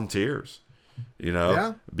Volunteers,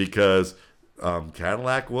 because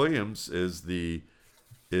Cadillac Williams is the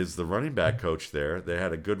running back coach there. They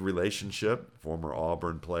had a good relationship, former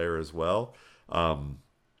Auburn player as well.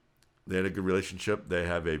 They had a good relationship. They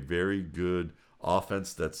have a very good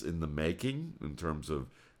offense that's in the making in terms of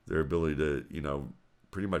their ability to,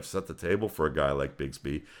 pretty much set the table for a guy like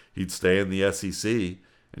Bigsby. He'd stay in the SEC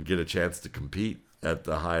and get a chance to compete at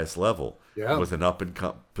the highest level with an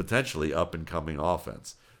potentially up and coming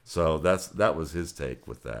offense. So that was his take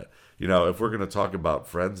with that. If we're going to talk about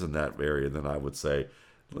friends in that area, then I would say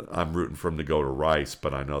I'm rooting for him to go to Rice,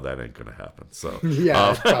 but I know that ain't going to happen. So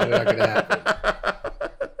that's probably not going to happen.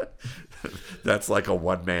 That's like a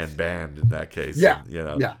one-man band in that case.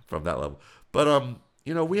 From that level. But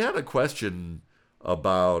we had a question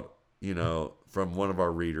about, from one of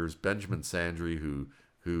our readers, Benjamin Sandry,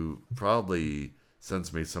 who probably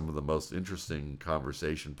sends me some of the most interesting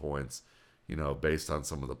conversation points, based on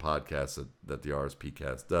some of the podcasts that the RSP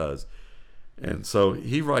Cast does. And so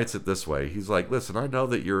he writes it this way. He's like, listen, I know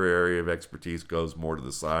that your area of expertise goes more to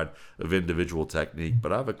the side of individual technique,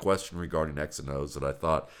 but I have a question regarding X and O's that I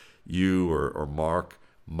thought you or Mark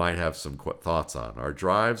might have some thoughts on. On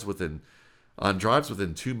drives within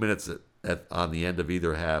 2 minutes on the end of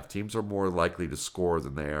either half, teams are more likely to score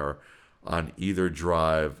than they are on either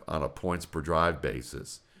drive on a points per drive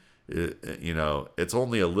basis. It's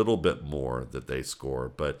only a little bit more that they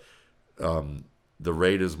score, but the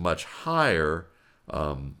rate is much higher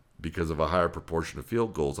because of a higher proportion of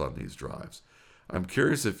field goals on these drives. I'm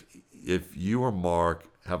curious if you or Mark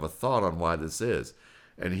have a thought on why this is.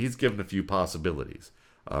 And he's given a few possibilities.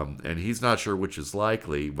 And he's not sure which is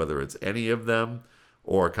likely, whether it's any of them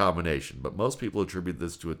or a combination. But most people attribute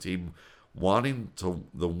this to a team wanting to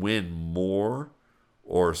the win more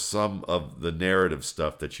or some of the narrative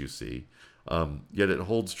stuff that you see. Yet it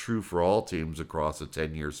holds true for all teams across a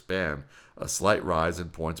 10-year span. A slight rise in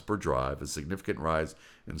points per drive, a significant rise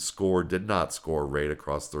in score did not score rate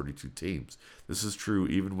across 32 teams. This is true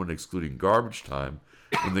even when excluding garbage time,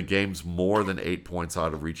 when the game's more than 8 points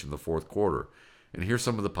out of reach in the fourth quarter. And here's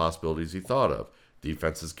some of the possibilities he thought of.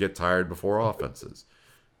 Defenses get tired before offenses.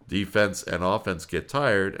 Defense and offense get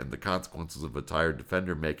tired, and the consequences of a tired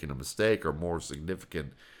defender making a mistake are more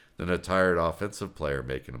significant than a tired offensive player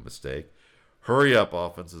making a mistake. Hurry-up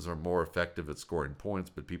offenses are more effective at scoring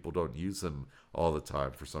points, but people don't use them all the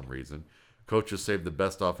time for some reason. Coaches save the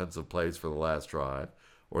best offensive plays for the last drive,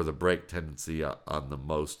 or the break tendency on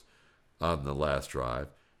the last drive.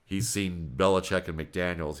 He's seen Belichick and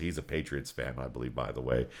McDaniels. He's a Patriots fan, I believe, by the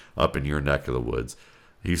way, up in your neck of the woods.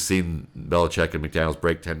 He's seen Belichick and McDaniels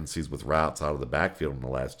break tendencies with routes out of the backfield in the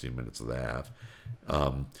last 2 minutes of the half.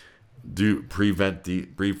 Prevent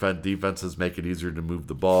defenses, make it easier to move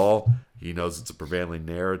the ball. He knows it's a prevailing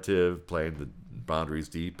narrative, playing the boundaries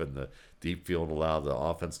deep, and the deep field allow the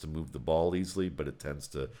offense to move the ball easily, but it tends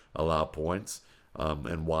to allow points.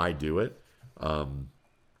 And why do it?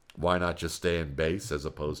 Why not just stay in base as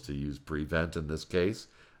opposed to use prevent in this case?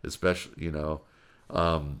 Especially,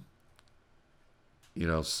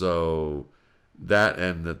 so that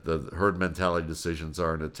and the herd mentality decisions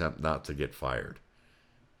are an attempt not to get fired.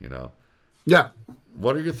 Yeah.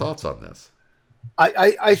 What are your thoughts on this?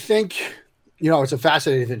 I think, it's a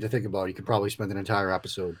fascinating thing to think about. You could probably spend an entire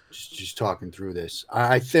episode just talking through this.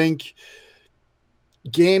 I think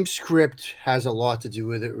game script has a lot to do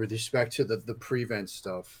with it with respect to the prevent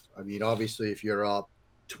stuff. I mean, obviously, if you're up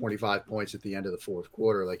 25 points at the end of the fourth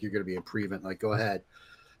quarter, like, you're going to be in prevent. Like, go ahead,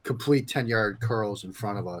 complete 10-yard curls in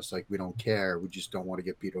front of us. Like, we don't care. We just don't want to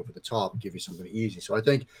get beat over the top, give you something easy. So I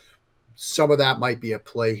think some of that might be a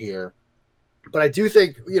play here. But I do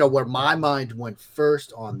think, where my mind went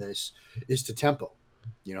first on this is to tempo.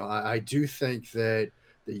 I do think that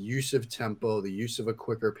the use of tempo, the use of a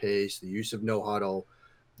quicker pace, the use of no huddle,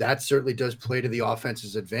 that certainly does play to the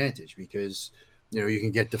offense's advantage because, you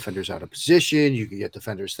can get defenders out of position. You can get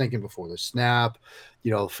defenders thinking before the snap.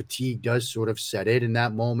 Fatigue does sort of set in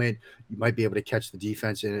that moment. You might be able to catch the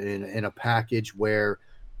defense in a package where,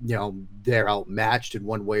 they're outmatched in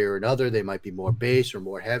one way or another. They might be more base or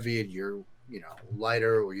more heavy, and you're,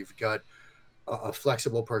 lighter, or you've got a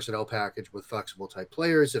flexible personnel package with flexible type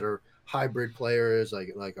players that are hybrid players,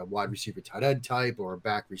 like a wide receiver tight end type or a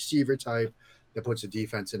back receiver type that puts the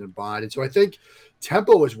defense in a bind. And so I think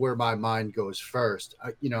tempo is where my mind goes first.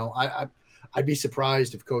 I'd be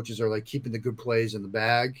surprised if coaches are like keeping the good plays in the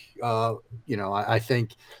bag. I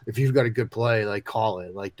think if you've got a good play, like, call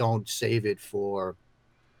it. Like, don't save it for,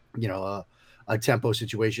 a tempo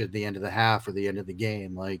situation at the end of the half or the end of the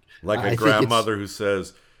game. Like a grandmother who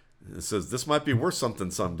says this might be worth something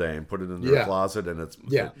someday, and put it in their closet, and it's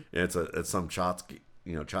some tchotchke,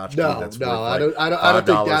 that's worth I don't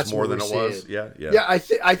think that's more than it was. Yeah. I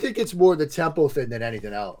think it's more the tempo thing than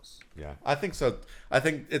anything else. Yeah, I think so. I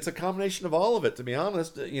think it's a combination of all of it, to be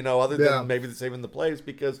honest. Other than maybe saving the plays,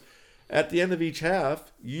 because at the end of each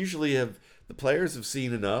half, usually the players have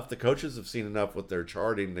seen enough, the coaches have seen enough with their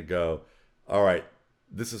charting to go, all right,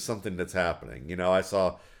 this is something that's happening. I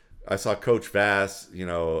saw Coach Vass,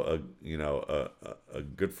 a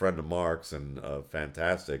good friend of Mark's and a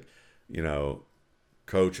fantastic,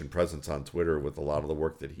 coach and presence on Twitter with a lot of the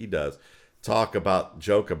work that he does, joke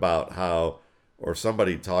about how, or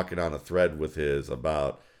somebody talking on a thread with his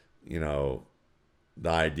about, the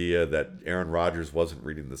idea that Aaron Rodgers wasn't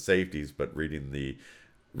reading the safeties, but reading the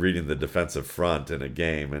defensive front in a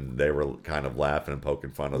game, and they were kind of laughing and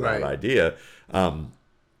poking fun of that idea.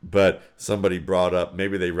 But somebody brought up,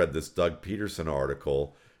 maybe they read this Doug Peterson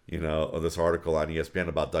article, or this article on ESPN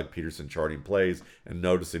about Doug Peterson charting plays and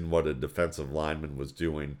noticing what a defensive lineman was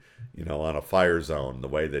doing, on a fire zone, the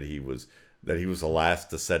way that he was that he was the last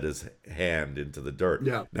to set his hand into the dirt.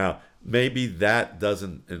 Yeah. Now, maybe that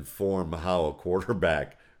doesn't inform how a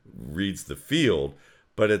quarterback reads the field,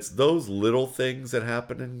 but it's those little things that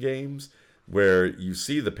happen in games where you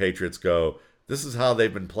see the Patriots go, this is how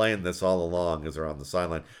they've been playing this all along as they're on the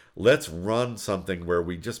sideline. Let's run something where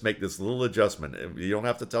we just make this little adjustment. You don't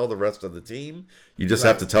have to tell the rest of the team. You just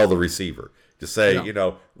have to tell the receiver. Just say,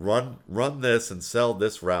 run this and sell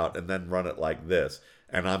this route and then run it like this.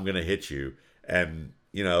 And I'm going to hit you. And,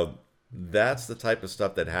 that's the type of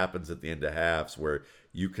stuff that happens at the end of halves where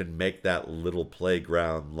you can make that little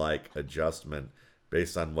playground-like adjustment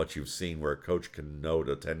based on what you've seen where a coach can note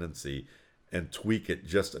a tendency and tweak it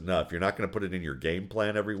just enough. You're not going to put it in your game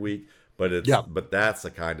plan every week, but but that's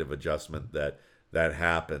the kind of adjustment that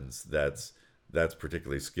happens that's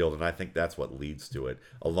particularly skilled, and I think that's what leads to it,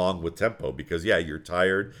 along with tempo, because you're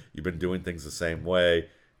tired, you've been doing things the same way,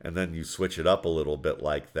 and then you switch it up a little bit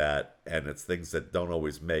like that, and it's things that don't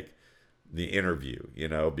always make the interview,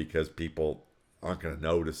 because people aren't going to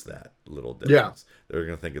notice that little difference. They're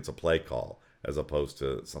going to think it's a play call as opposed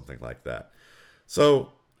to something like that.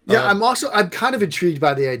 So I'm kind of intrigued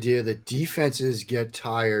by the idea that defenses get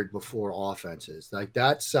tired before offenses. Like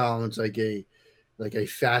that sounds like a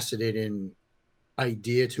fascinating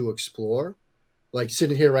idea to explore. Like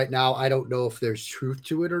sitting here right now, I don't know if there's truth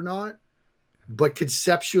to it or not, but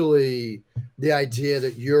conceptually, the idea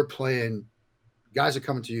that you're playing, guys are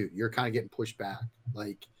coming to you, you're kind of getting pushed back.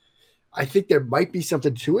 Like, I think there might be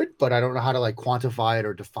something to it, but I don't know how to quantify it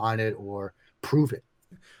or define it or prove it.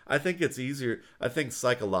 I think it's easier. I think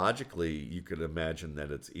psychologically, you could imagine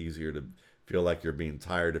that it's easier to feel like you're being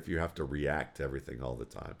tired if you have to react to everything all the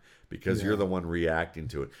time because you're the one reacting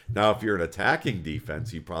to it. Now, if you're an attacking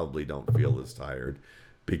defense, you probably don't feel as tired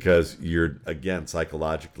because you're, again,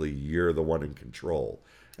 psychologically, you're the one in control.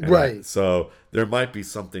 And right. So there might be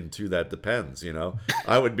something to that. Depends,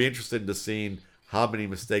 I would be interested in seeing how many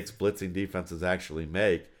mistakes blitzing defenses actually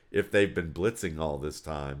make if they've been blitzing all this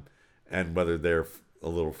time and whether they're a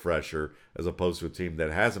little fresher as opposed to a team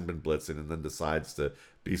that hasn't been blitzing and then decides to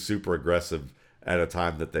be super aggressive at a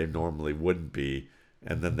time that they normally wouldn't be,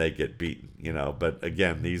 and then they get beaten, But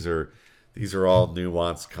again, these are all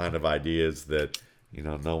nuanced kind of ideas that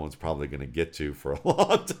no one's probably going to get to for a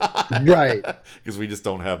long time, right? Because we just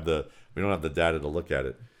don't have the data to look at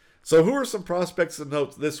it. So, who are some prospects and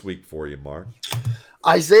notes this week for you, Mark?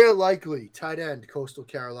 Isaiah Likely, tight end, Coastal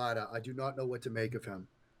Carolina. I do not know what to make of him.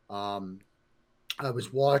 I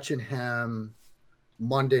was watching him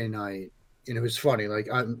Monday night, and it was funny. Like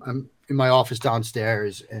I'm in my office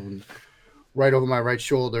downstairs, and right over my right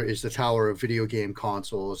shoulder is the tower of video game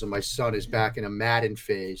consoles, and my son is back in a Madden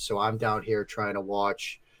phase. So I'm down here trying to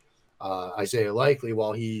watch Isaiah Likely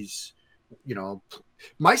while he's,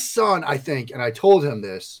 my son, I think, and I told him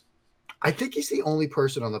this, I think he's the only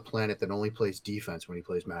person on the planet that only plays defense when he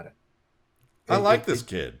plays Madden. I like this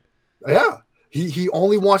kid. Yeah. He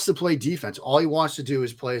only wants to play defense. All he wants to do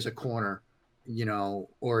is play as a corner,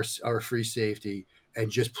 or a free safety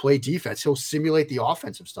and just play defense. He'll simulate the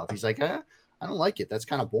offensive stuff. He's like, I don't like it. That's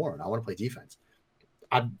kind of boring. I want to play defense.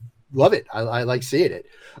 I love it. I like seeing it.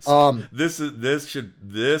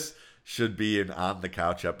 This should be an on the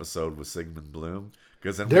couch episode with Sigmund Bloom,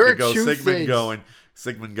 because then there we could go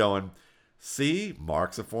Sigmund going. See,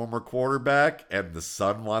 Mark's a former quarterback, and the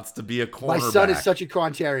son wants to be a cornerback. My son is such a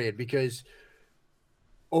contrarian because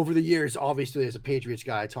over the years, obviously, as a Patriots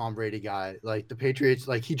guy, Tom Brady guy, like the Patriots,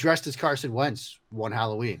 like he dressed as Carson Wentz one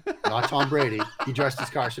Halloween. Not Tom Brady. He dressed as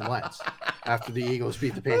Carson Wentz after the Eagles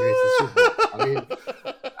beat the Patriots in the Super Bowl. I mean,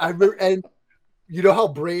 I remember, and you know how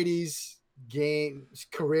Brady's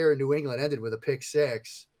career in New England ended with a pick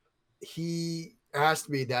six. He asked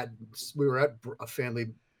me that we were at a family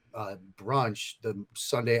brunch the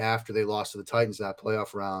Sunday after they lost to the Titans that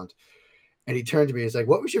playoff round. And he turned to me. He's like,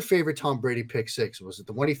 "What was your favorite Tom Brady pick six? Was it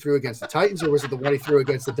the one he threw against the Titans, or was it the one he threw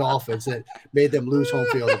against the Dolphins that made them lose home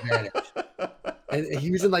field advantage?" And he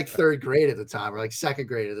was in like third grade at the time, or like second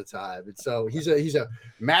grade at the time. And so he's a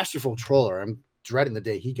masterful troller. I'm dreading the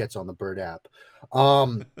day he gets on the Bird app.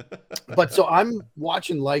 But so I'm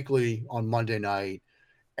watching Likely on Monday night,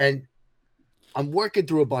 and I'm working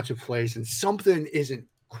through a bunch of plays, and something isn't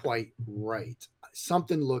quite right.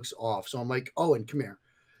 Something looks off. So I'm like, "Owen, come here.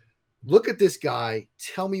 Look at this guy.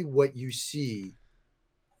 Tell me what you see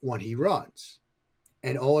when he runs."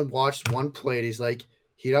 And Owen watched one play, and he's like,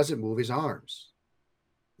 he doesn't move his arms.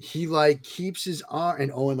 He keeps his arm,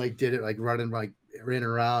 and Owen did it running ran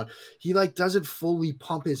around. He doesn't fully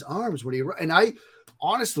pump his arms when he runs. And I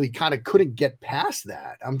honestly kind of couldn't get past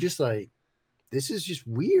that. I'm just like, this is just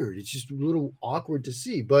weird. It's just a little awkward to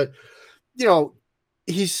see. But,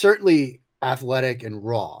 he's certainly athletic, and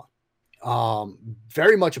raw.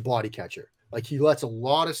 Very much a body catcher. Like he lets a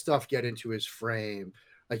lot of stuff get into his frame.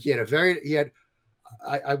 Like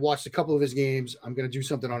I watched a couple of his games. I'm going to do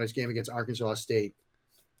something on his game against Arkansas State.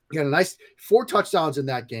 He had a nice 4 touchdowns in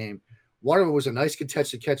that game. One of them was a nice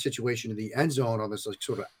contested catch situation in the end zone on this like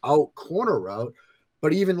sort of out corner route.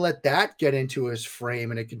 But he even let that get into his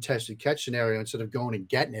frame in a contested catch scenario instead of going and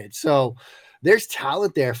getting it. So there's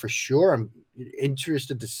talent there for sure. I'm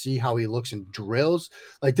interested to see how he looks in drills.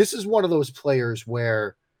 Like this is one of those players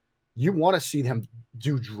where you want to see them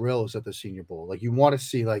do drills at the Senior Bowl. Like you want to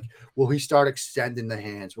see like, will he start extending the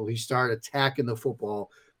hands? Will he start attacking the football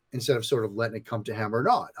instead of sort of letting it come to him or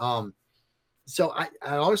not? So I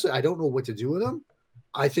honestly I don't know what to do with him.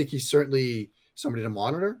 I think he's certainly somebody to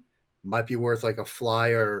monitor. Might be worth like a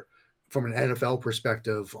flyer from an NFL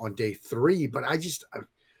perspective on day 3, but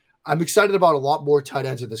I'm excited about a lot more tight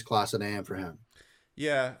ends in this class than I am for him.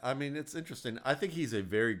 Yeah, I mean it's interesting. I think he's a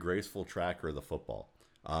very graceful tracker of the football.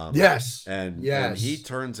 Yes. And he Yes.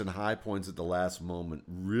 turns in high points at the last moment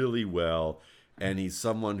really well. And he's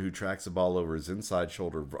someone who tracks the ball over his inside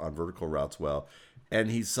shoulder on vertical routes well. And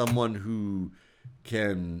he's someone who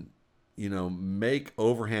can, make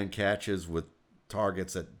overhand catches with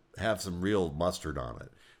targets that have some real mustard on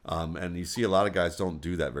it. And you see a lot of guys don't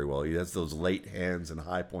do that very well. He has those late hands and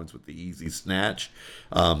high points with the easy snatch.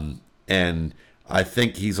 And I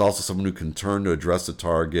think he's also someone who can turn to address the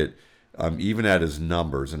target, even at his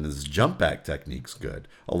numbers, and his jump back technique's good.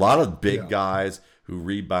 A lot of big guys who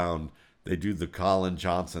rebound, they do the Colin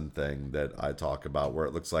Johnson thing that I talk about, where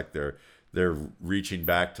it looks like they're reaching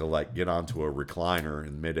back to like get onto a recliner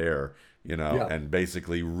in midair, Yeah. and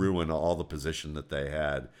basically ruin all the position that they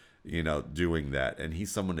had, doing that. And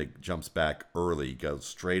he's someone that jumps back early, goes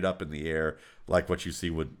straight up in the air, like what you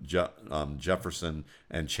see with Jefferson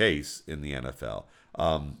and Chase in the NFL.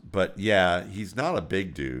 But yeah, he's not a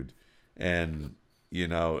big dude, and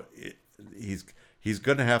he's he's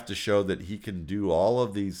going to have to show that he can do all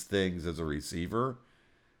of these things as a receiver,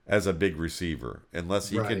 as a big receiver, unless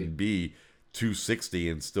he Right. can be 260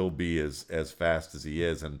 and still be as fast as he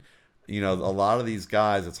is. And a lot of these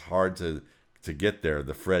guys, it's hard to get there.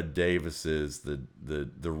 The Fred Davises,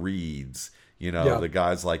 the Reeds, Yeah. the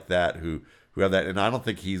guys like that who have that. And I don't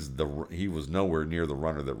think he was nowhere near the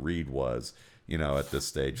runner that Reed was, at this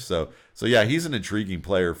stage. So yeah, he's an intriguing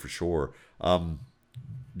player for sure.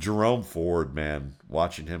 Jerome Ford, man,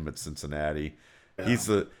 watching him at Cincinnati,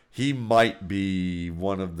 Yeah. he might be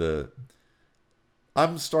one of the.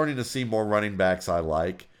 I'm starting to see more running backs I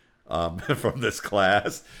like, from this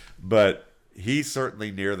class, but he's certainly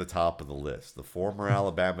near the top of the list. The former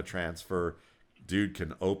Alabama transfer, dude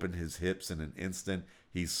can open his hips in an instant.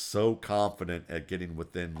 He's so confident at getting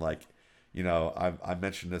within, like, I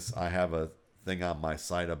mentioned this. I have a thing on my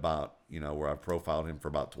site about, where I profiled him for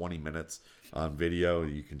about 20 minutes on video.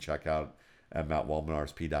 You can check out at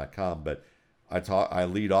mountwalmanrsp.com. But I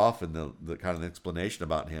lead off in the kind of explanation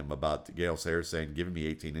about him, about Gale Sayers saying, giving me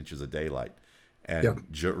 18 inches of daylight. Yeah.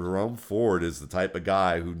 And Jerome Ford is the type of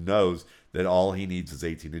guy who knows that all he needs is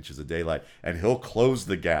 18 inches of daylight, and he'll close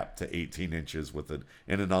the gap to 18 inches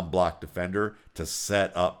in an unblocked defender to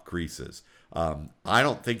set up creases. I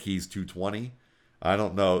don't think he's 220. I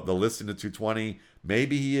don't know the listing to 220.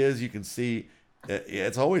 Maybe he is. You can see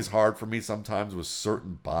it's always hard for me sometimes with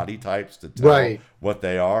certain body types to tell Right. what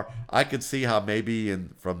they are. I could see how maybe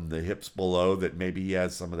from the hips below that maybe he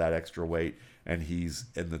has some of that extra weight and he's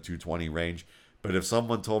in the 220 range. But if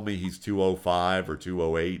someone told me he's 205 or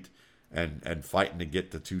 208 and fighting to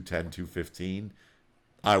get to 210, 215,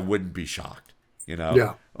 I wouldn't be shocked.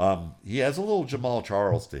 Yeah. He has a little Jamal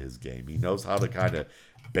Charles to his game. He knows how to kind of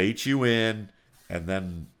bait you in and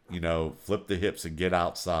then, flip the hips and get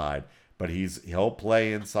outside. But he'll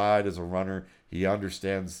play inside as a runner. He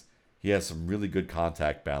understands. He has some really good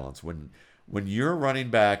contact balance. When you're running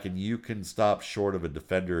back and you can stop short of a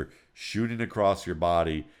defender shooting across your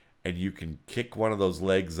body, and you can kick one of those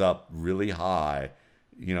legs up really high,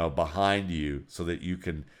 behind you, so that you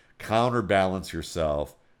can counterbalance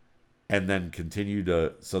yourself, and then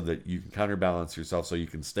so that you can counterbalance yourself so you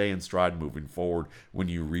can stay in stride moving forward when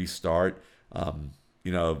you restart.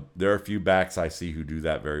 There are a few backs I see who do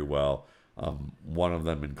that very well. One of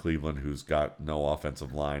them in Cleveland who's got no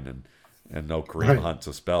offensive line and no Kareem Right. Hunt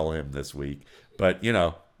to spell him this week. But,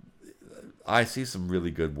 I see some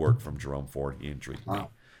really good work from Jerome Ford. He intrigued me. Wow.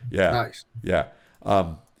 Yeah, Nice. yeah.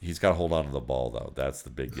 He's got to hold on to the ball, though. That's the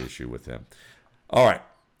big issue with him. All right.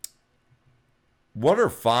 What are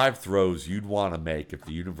 5 throws you'd want to make if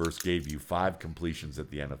the universe gave you 5 completions at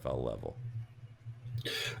the NFL level?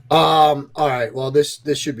 All right. Well, this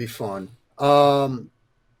should be fun.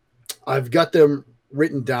 I've got them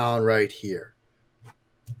written down right here.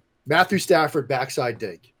 Matthew Stafford, backside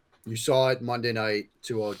dig. You saw it Monday night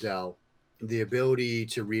to Odell. The ability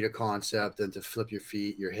to read a concept and to flip your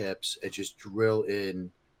feet, your hips, and just drill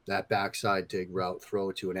in that backside dig route, throw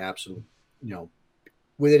it to an absolute,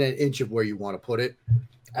 within an inch of where you want to put it.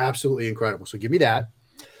 Absolutely incredible. So give me that.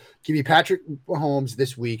 Give me Patrick Mahomes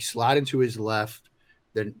this week, slide into his left,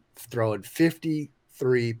 then throwing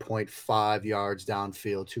 53.5 yards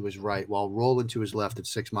downfield to his right while rolling to his left at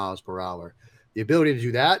 6 miles per hour. The ability to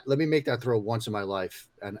do that, let me make that throw once in my life,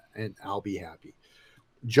 and I'll be happy.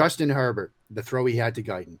 Justin Herbert, the throw he had to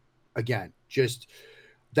Guyton. Again, just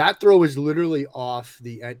that throw is literally off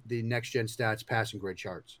the Next Gen Stats passing grid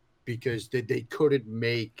charts because they couldn't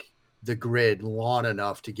make the grid long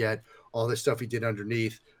enough to get all the stuff he did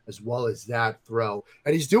underneath as well as that throw.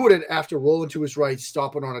 And he's doing it after rolling to his right,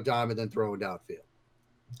 stopping on a dime, and then throwing downfield.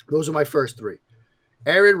 Those are my first three.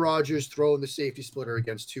 Aaron Rodgers throwing the safety splitter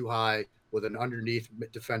against too high with an underneath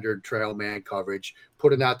defender trail man coverage,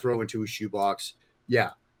 putting that throw into his shoebox.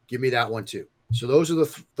 Yeah, give me that one too. So those are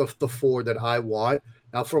the four that I want.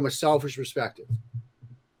 Now, from a selfish perspective,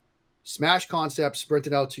 smash concept,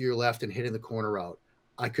 sprinting out to your left and hitting the corner out.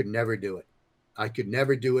 I could never do it. I could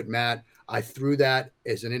never do it, Matt. I threw that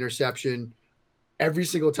as an interception every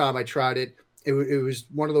single time I tried it. It was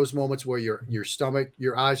one of those moments where your stomach,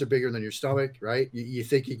 your eyes are bigger than your stomach, right? You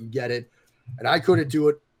think you can get it. And I couldn't do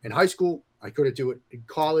it in high school. I couldn't do it in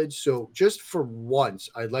college. So just for once,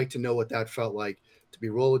 I'd like to know what that felt like to be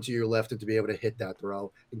rolling to your left and to be able to hit that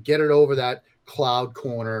throw and get it over that cloud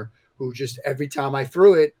corner who just every time I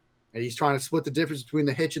threw it, and he's trying to split the difference between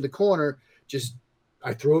the hitch and the corner, just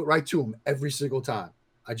I throw it right to him every single time.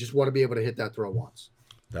 I just want to be able to hit that throw once.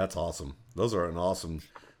 That's awesome. Those are an awesome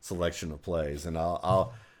selection of plays, and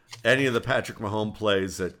I'll any of the Patrick Mahomes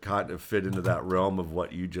plays that kind of fit into that realm of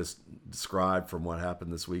what you just described from what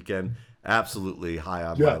happened this weekend. Absolutely high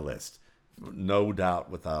on my list, no doubt,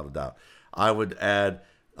 without a doubt. I would add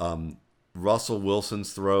Russell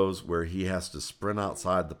Wilson's throws where he has to sprint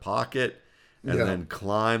outside the pocket and then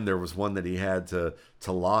climb. There was one that he had to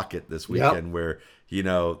lock it this weekend where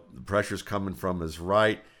the pressure's coming from his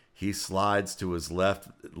right. He slides to his left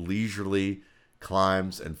leisurely,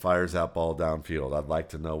 climbs and fires that ball downfield. I'd like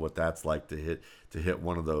to know what that's like to hit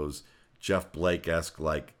one of those Jeff Blake-esque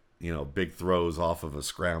big throws off of a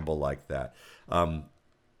scramble like that.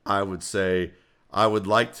 I would say I would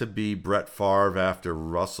like to be Brett Favre after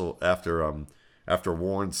Warren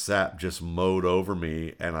Sapp just mowed over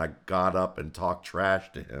me and I got up and talked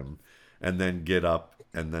trash to him and then get up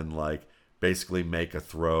and then basically make a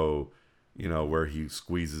throw, where he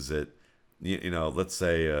squeezes it, let's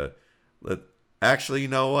say actually, you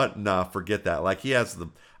know what? Nah, forget that.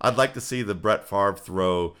 I'd like to see the Brett Favre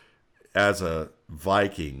throw as a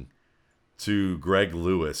Viking to Greg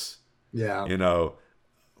Lewis. Yeah.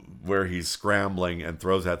 Where he's scrambling and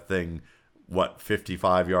throws that thing,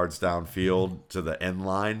 55 yards downfield to the end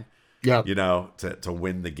line. Yeah. To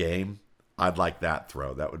win the game. I'd like that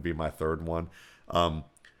throw. That would be my third one.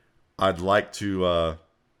 I'd like to.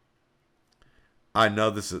 I know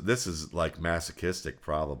this is masochistic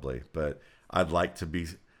probably, but I'd like to be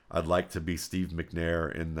Steve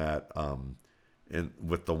McNair in that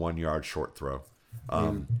with the 1 yard short throw.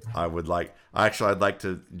 I'd like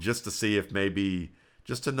to just to see if maybe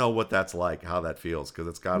just to know what that's like, how that feels,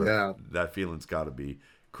 because that feeling's got to be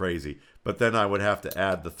crazy. But then I would have to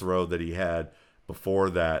add the throw that he had before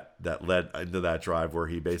that led into that drive where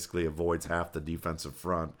he basically avoids half the defensive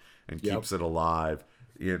front and keeps it alive,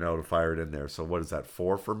 to fire it in there. So what is that,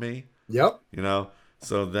 4 for me? Yep.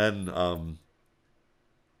 So then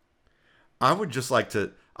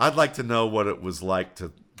I'd like to know what it was like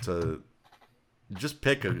to just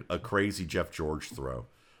pick a crazy Jeff George throw.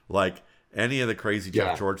 Like any of the crazy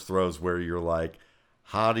Jeff George throws where you're like,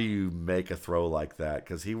 how do you make a throw like that?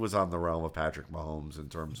 Because he was on the realm of Patrick Mahomes in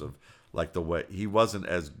terms of the way he wasn't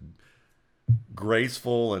as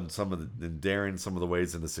graceful and daring some of the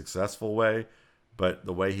ways in a successful way, but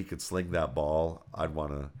the way he could sling that ball, I'd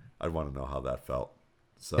want to know how that felt.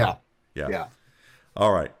 So yeah.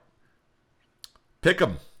 All right. Pick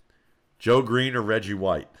 'em. Joe Green or Reggie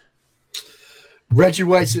White? Reggie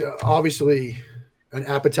White's obviously an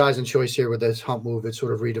appetizing choice here with this hump move that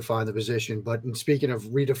sort of redefined the position. But speaking of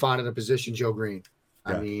redefining the position, Joe Green.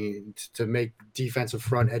 Yeah. I mean, to make defensive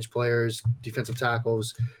front edge players, defensive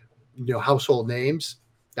tackles, household names,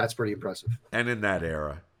 that's pretty impressive. And in that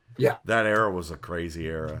era. Yeah. That era was a crazy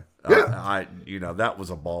era. Yeah. That was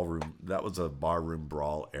a barroom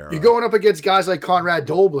brawl era. You're going up against guys like Conrad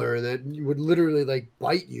Dobler that would literally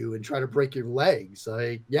bite you and try to break your legs.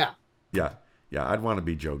 Yeah. Yeah. Yeah, I'd want to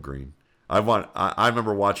be Joe Green. I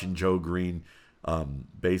remember watching Joe Green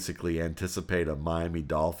basically anticipate a Miami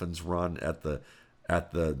Dolphins run at the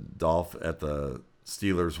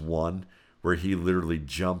Steelers one, where he literally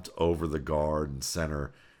jumped over the guard and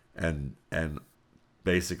center and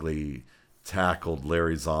basically tackled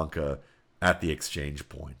Larry Zonka at the exchange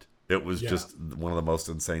point. It was Yeah. just one of the most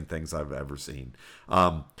insane things I've ever seen.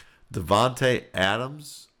 Devontae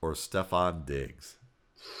Adams or Stephon Diggs?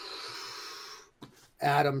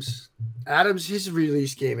 Adams. Adams, his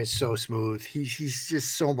release game is so smooth. He's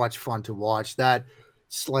just so much fun to watch. That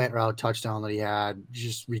slant route touchdown that he had,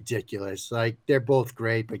 just ridiculous. Like they're both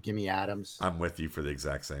great, but give me Adams. I'm with you for the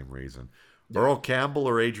exact same reason. Yeah. Earl Campbell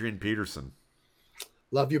or Adrian Peterson?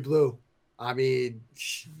 Love you, Blue. I mean,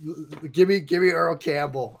 give me Earl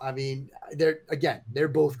Campbell. I mean, they're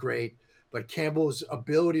both great, but Campbell's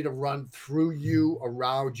ability to run through you,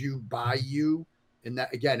 around you, by you, in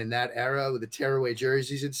that era with the tearaway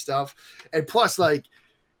jerseys and stuff, and plus like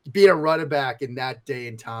being a running back in that day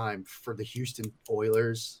and time for the Houston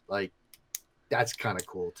Oilers, like that's kind of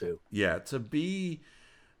cool too. Yeah,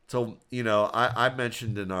 I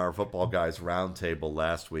mentioned in our football guys roundtable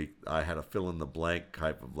last week, I had a fill in the blank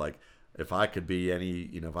type of like, if I could be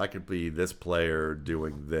if I could be this player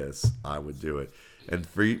doing this, I would do it. And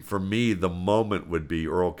for me, the moment would be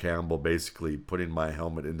Earl Campbell basically putting my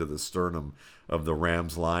helmet into the sternum of the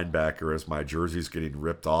Rams linebacker as my jersey's getting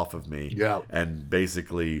ripped off of me. Yeah. And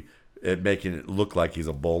basically making it look like he's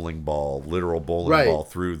a bowling ball, literal bowling Right. ball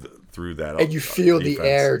through that. And you feel the defense.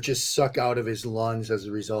 air just suck out of his lungs as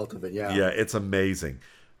a result of it. Yeah. Yeah, it's amazing.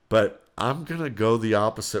 But I'm going to go the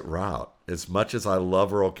opposite route. As much as I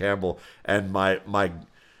love Earl Campbell and my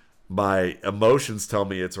emotions tell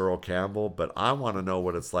me it's Earl Campbell, but I want to know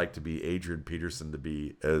what it's like to be Adrian Peterson, to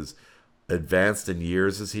be as advanced in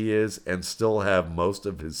years as he is and still have most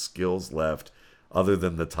of his skills left other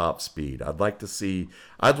than the top speed. I'd like to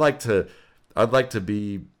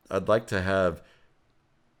have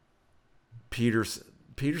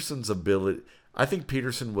Peterson's ability. I think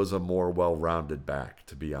Peterson was a more well-rounded back,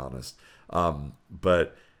 to be honest.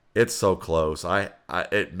 But it's so close.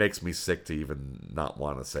 It makes me sick to even not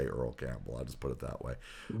want to say Earl Campbell. I'll just put it that way.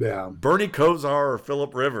 Yeah. Bernie Kosar or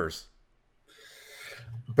Phillip Rivers?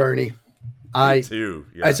 Bernie. Me too.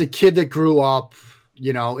 Yeah. As a kid that grew up,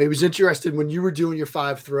 it was interesting when you were doing your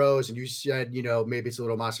 5 throws and you said, maybe it's a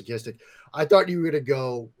little masochistic. I thought you were going to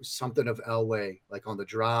go something of Elway, like on the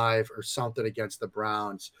drive or something against the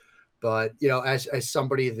Browns. But, as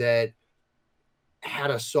somebody that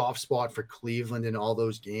had a soft spot for Cleveland in all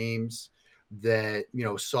those games, that,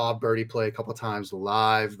 saw Birdie play a couple times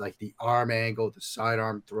live, like the arm angle, the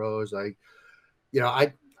sidearm throws,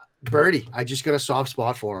 Birdie, I just got a soft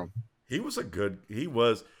spot for him. He was a good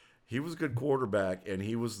quarterback, and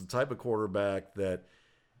he was the type of quarterback that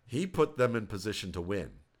he put them in position to win.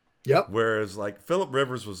 Yep. Whereas like Phillip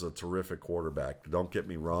Rivers was a terrific quarterback, don't get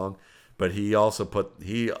me wrong, but he also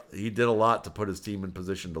he did a lot to put his team in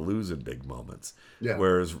position to lose in big moments. Yeah.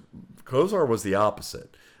 Whereas Kosar was the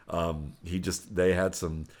opposite. They had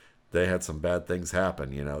some bad things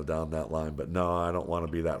happen, down that line. But no, I don't want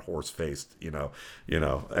to be that horse faced,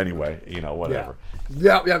 Anyway, whatever.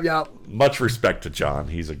 Yeah. Much respect to John.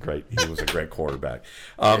 He was a great quarterback.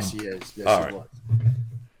 Yes, he is. Yes, all he right. was.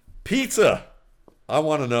 Pizza. I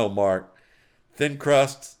want to know, Mark. Thin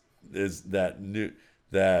crust is New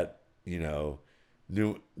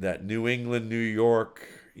England, New York,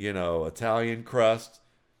 Italian crust,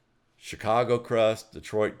 Chicago crust,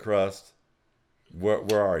 Detroit crust.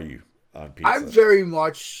 Where are you on pizza? I'm very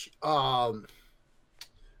much,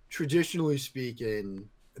 traditionally speaking,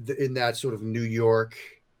 in that sort of New York,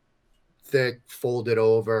 thick, folded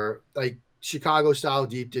over, like Chicago style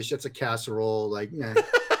deep dish. That's a casserole. Like, nah.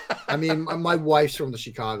 I mean, my wife's from the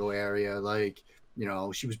Chicago area. Like,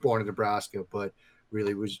 she was born in Nebraska, but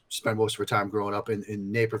really spent most of her time growing up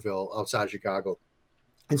in Naperville outside of Chicago.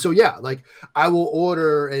 And so, yeah, like I will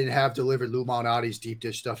order and have delivered Lou Malnati's deep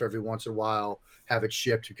dish stuff every once in a while, have it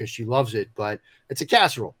shipped because she loves it, but it's a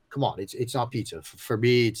casserole. Come on. It's not pizza. For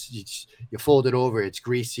me, it's you fold it over. It's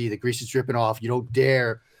greasy. The grease is dripping off. You don't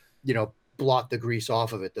dare, blot the grease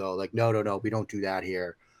off of it though. Like, no, we don't do that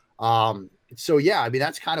here. So yeah, I mean,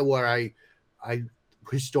 that's kind of where I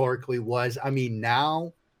historically was. I mean,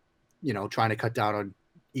 now, trying to cut down on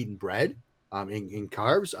eating bread, in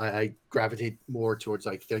carbs, I gravitate more towards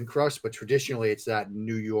like thin crust, but traditionally it's that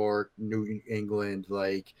New York, New England,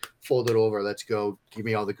 like fold it over. Let's go. Give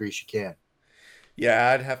me all the grease you can. Yeah,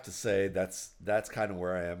 I'd have to say that's kind of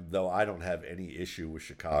where I am, though I don't have any issue with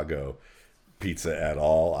Chicago pizza at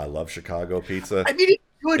all. I love Chicago pizza. I mean, it's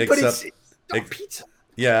good, but it's not Ex- pizza.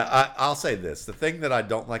 Yeah, I'll say this. The thing that I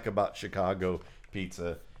don't like about Chicago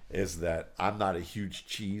pizza is that I'm not a huge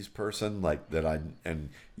cheese person. Like that, and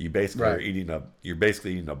you basically are Right. eating you're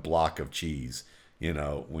basically eating a block of cheese.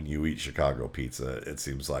 When you eat Chicago pizza, it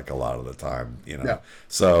seems like a lot of the time. Yeah.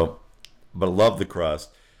 So, but I love the crust.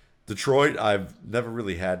 Detroit, I've never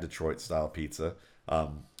really had Detroit style pizza,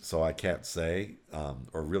 so I can't say,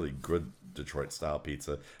 or really good Detroit style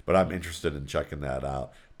pizza, but I'm interested in checking that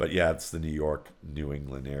out. But yeah, it's the New York, New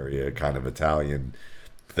England area kind of Italian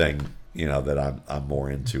thing, that I'm more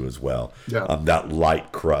into as well. Yeah. That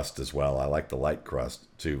light crust as well. I like the light crust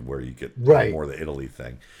too, where you get Right. more of the Italy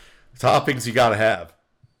thing. Toppings you got to have.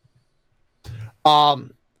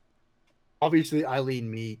 Um, Obviously, I lean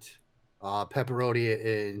meat.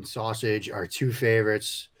 Pepperoni and sausage are two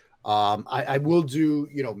favorites. I will do,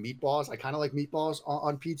 meatballs. I kind of like meatballs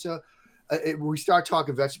on pizza. We start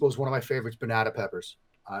talking vegetables. One of my favorites, banana peppers.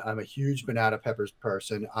 I'm a huge banana peppers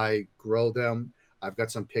person. I grow them. I've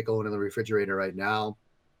got some pickle in the refrigerator right now.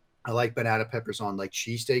 I like banana peppers on like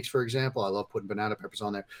cheesesteaks, for example. I love putting banana peppers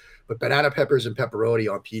on there. But banana peppers and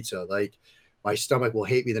pepperoni on pizza, like my stomach will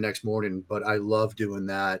hate me the next morning, but I love doing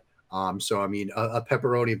that. So I mean, a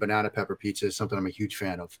pepperoni banana pepper pizza is something I'm a huge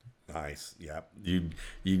fan of. Nice. Yeah. You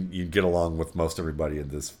get along with most everybody in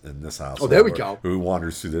this Oh, there household we or go. who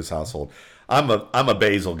wanders through this household. I'm a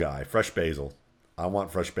basil guy, fresh basil. I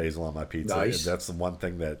want fresh basil on my pizza. Nice. That's the one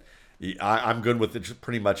thing that I'm good with it,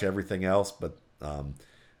 pretty much everything else, but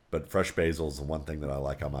fresh basil is the one thing that I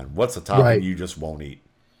like on mine. What's the topping Right. you just won't eat?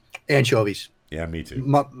 Anchovies. Yeah, me too.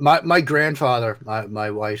 My grandfather, my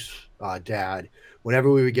wife's dad,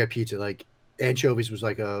 whenever we would get pizza, like anchovies was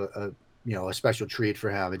like a special treat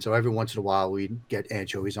for him. And so every once in a while we'd get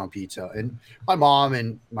anchovies on pizza. And my mom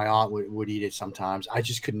and my aunt would eat it sometimes. I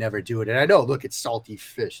just could never do it. And I know, look, it's salty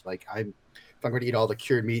fish. Like if I'm going to eat all the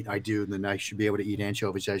cured meat I do, then I should be able to eat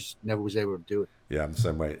anchovies. I just never was able to do it. Yeah, I'm the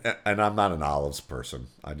same way. And I'm not an olives person.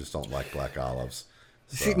 I just don't like black olives.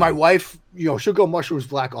 See, my So wife, she'll go mushrooms,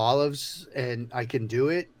 black olives, and I can do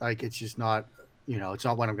it. Like it's just not, it's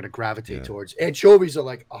not what I'm going to gravitate yeah. towards. Anchovies are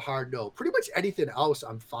like a hard no. Pretty much anything else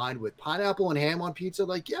I'm fine with. Pineapple and ham on pizza,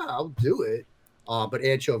 like yeah, I'll do it. But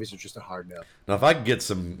anchovies are just a hard no. Now, if I could get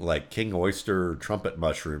some like king oyster trumpet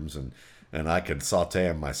mushrooms and I could saute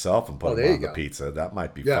them myself and put Oh, them there you on the go. pizza, that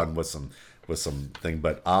might be Yeah. fun with some thing.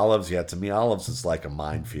 But olives, yeah, to me, olives is like a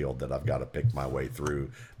minefield that I've got to pick my way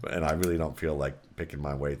through, and I really don't feel like picking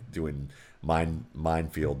my way doing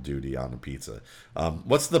minefield duty on a pizza.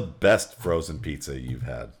 What's the best frozen pizza you've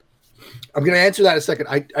had? I'm going to answer that in a second.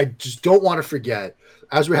 I just don't want to forget.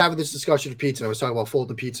 As we're having this discussion of pizza, I was talking about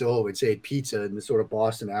folding pizza over and saying pizza in this sort of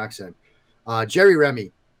Boston accent. Jerry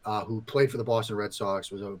Remy, who played for the Boston Red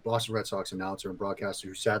Sox, was a Boston Red Sox announcer and broadcaster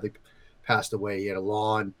who sadly passed away. He had a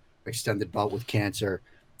long, extended bout with cancer.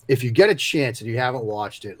 If you get a chance and you haven't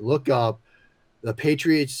watched it, look up the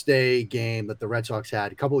Patriots Day game that the Red Sox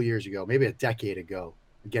had a couple of years ago, maybe a decade ago,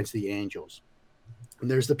 against the Angels. And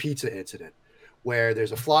there's the pizza incident where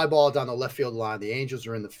there's a fly ball down the left field line. The Angels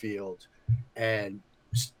are in the field, and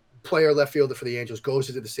player left fielder for the Angels goes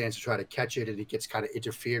into the stands to try to catch it, and it gets kind of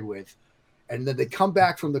interfered with. And then they come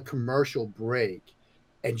back from the commercial break,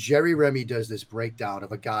 and Jerry Remy does this breakdown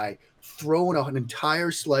of a guy throwing an entire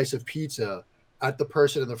slice of pizza at the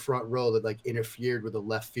person in the front row that like interfered with the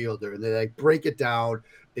left fielder, and they like break it down.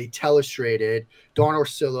 They telestrate it. Don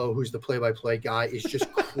Orsillo, who's the play-by-play guy, is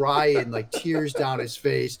just crying, like tears down his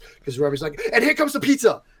face because Remy's like, and here comes the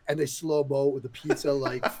pizza, and they slow mo with the pizza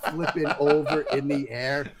like flipping over in the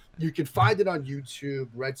air. You can find it on YouTube.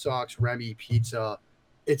 Red Sox Remy pizza.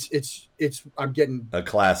 It's I'm getting A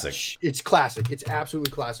classic. it's classic. It's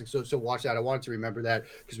absolutely classic. So watch that. I wanted to remember that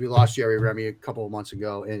because we lost Jerry Remy a couple of months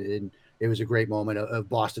ago, and it was a great moment of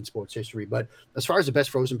Boston sports history. But as far as the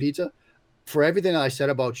best frozen pizza, for everything I said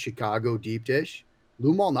about Chicago deep dish,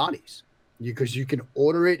 Lou Malnati's, because you can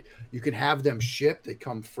order it, you can have them shipped. They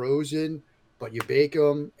come frozen, but you bake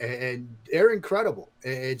them, and they're incredible.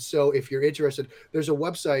 And so if you're interested, there's a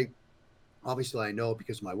website. Obviously, I know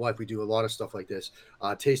because my wife, we do a lot of stuff like this.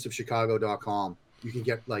 Tasteofchicago.com. You can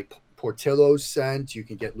get like Portillo's sent. You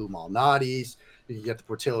can get Lou Malnati's. You can get the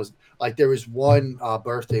Portillo's. Like there was one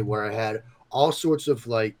birthday where I had all sorts of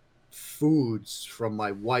like foods from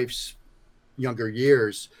my wife's younger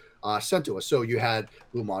years sent to us. So you had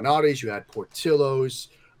Lou Malnati's, you had Portillo's.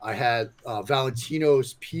 I had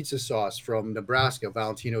Valentino's pizza sauce from Nebraska.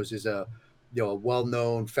 Valentino's is a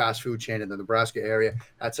well-known fast food chain in the Nebraska area.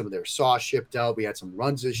 Had some of their sauce shipped out. We had some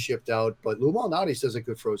Runzas shipped out. But Lou Malnati's does a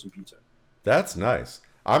good frozen pizza. That's nice.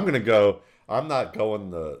 I'm gonna go. I'm not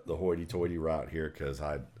going the hoity-toity route here because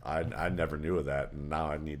I never knew of that, and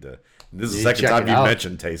now I need to. This is the second time you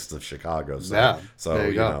mentioned Taste of Chicago, so Yeah, so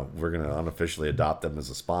you know we're gonna unofficially adopt them as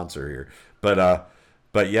a sponsor here.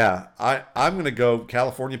 But yeah, I'm gonna go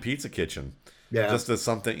California Pizza Kitchen. Yeah. Just as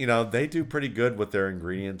something, you know, they do pretty good with their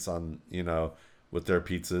ingredients on, you know, with their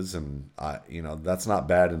pizzas, and you know, that's not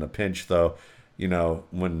bad in a pinch though. You know,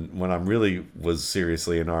 when I'm really was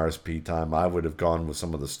seriously in RSP time, I would have gone with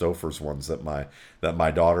some of the Stouffer's ones that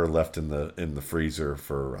my daughter left in the freezer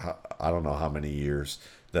for I don't know how many years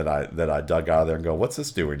that I dug out of there and go, what's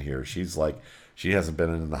this doing here? She's like, she hasn't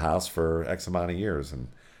been in the house for X amount of years, and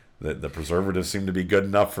the preservatives seem to be good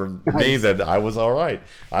enough for me that I was all right.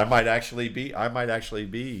 I might actually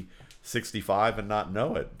be 65 and not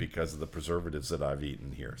know it because of the preservatives that I've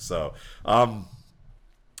eaten here. So,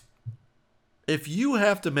 if you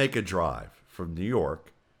have to make a drive from New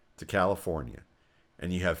York to California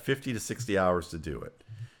and you have 50 to 60 hours to do it,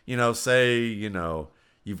 you know, say, you know,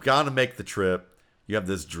 you've got to make the trip, you have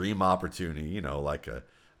this dream opportunity, you know, like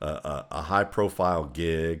a high profile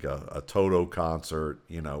gig, a Toto concert,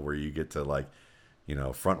 you know, where you get to like, you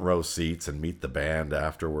know, front row seats and meet the band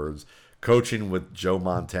afterwards, coaching with Joe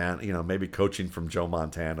Montana, you know, maybe coaching from Joe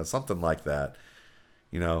Montana, something like that.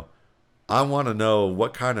 You know, I want to know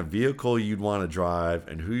what kind of vehicle you'd want to drive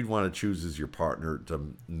and who you'd want to choose as your partner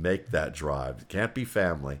to make that drive. It can't be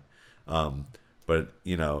family. But,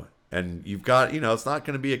 you know, and you've got, you know, it's not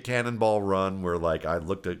going to be a cannonball run where, like, I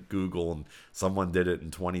looked at Google and someone did it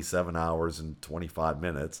in 27 hours and 25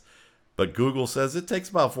 minutes. But Google says it takes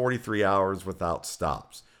about 43 hours without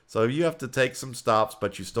stops. So you have to take some stops,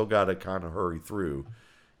 but you still got to kind of hurry through,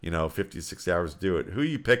 you know, 50 to 60 hours to do it. Who are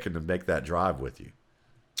you picking to make that drive with you?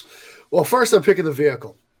 Well, first I'm picking the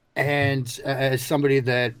vehicle. And as somebody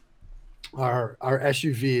that our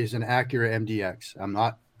SUV is an Acura MDX. I'm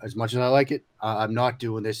not, as much as I like it, I'm not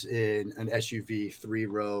doing this in an SUV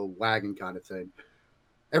 3-row wagon kind of thing.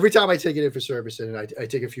 Every time I take it in for service, and I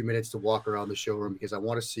take a few minutes to walk around the showroom because I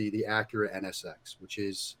want to see the Acura NSX, which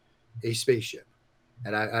is a spaceship.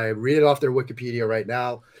 And I read it off their Wikipedia right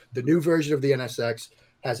now. The new version of the NSX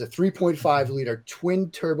has a 3.5-liter twin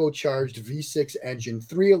turbocharged V6 engine,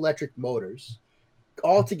 3 electric motors,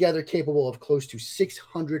 altogether capable of close to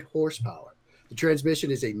 600 horsepower. The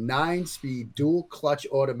transmission is a 9-speed dual clutch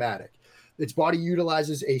automatic. Its body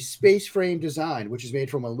utilizes a space frame design, which is made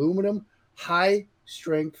from aluminum,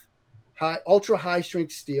 ultra high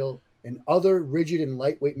strength steel, and other rigid and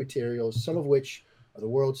lightweight materials, some of which are the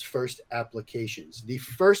world's first applications. The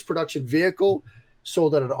first production vehicle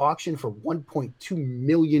sold at an auction for $1.2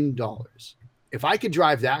 million. If I could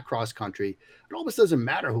drive that cross country, it almost doesn't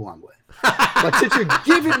matter who I'm with. But since you're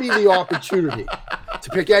giving me the opportunity to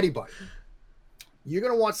pick anybody, you're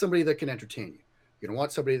going to want somebody that can entertain you. You're going to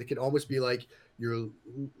want somebody that can almost be like you're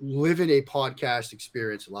living a podcast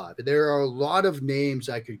experience live. And there are a lot of names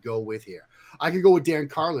I could go with here. I could go with Dan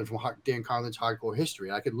Carlin from Dan Carlin's Hardcore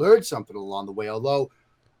History. I could learn something along the way, although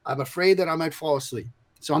I'm afraid that I might fall asleep.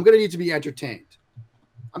 So I'm going to need to be entertained.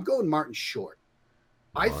 I'm going Martin Short.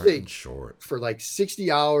 I think for like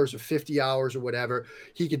 60 hours or 50 hours or whatever,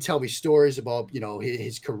 he can tell me stories about, you know,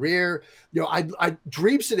 his career. You know, I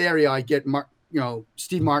dream scenario, I get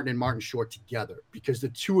Steve Martin and Martin Short together because the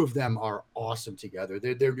two of them are awesome together.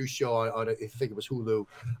 Their new show on I think it was Hulu,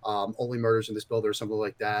 Only Murders in This Building or something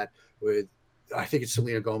like that. With I think it's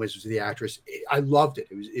Selena Gomez was the actress. I loved it.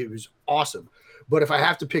 It was awesome. But if I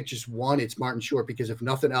have to pick just one, it's Martin Short, because if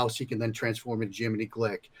nothing else, he can then transform into Jiminy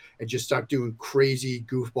Glick and just start doing crazy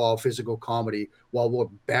goofball physical comedy while we're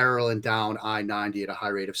barreling down I-90 at a high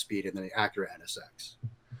rate of speed in the Acura NSX.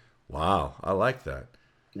 Wow, I like that.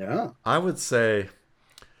 Yeah. I would say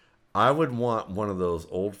I would want one of those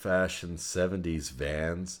old-fashioned 70s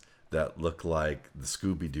vans that look like the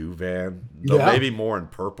Scooby-Doo van, though maybe more in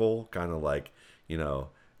purple, kind of like, you know,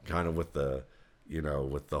 kind of with the, you know,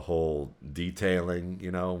 with the whole detailing,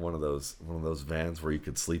 you know, one of those vans where you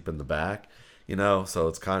could sleep in the back, you know, so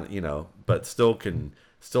it's kind of, you know, but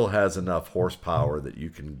still has enough horsepower that you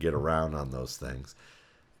can get around on those things.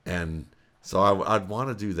 And so I'd want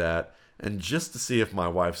to do that. And just to see if my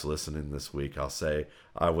wife's listening this week, I'll say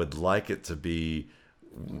I would like it to be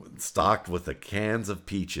stocked with the cans of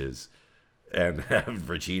peaches and have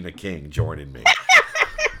Regina King joining me.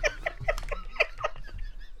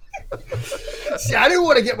 See, I didn't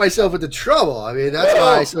want to get myself into trouble. I mean, that's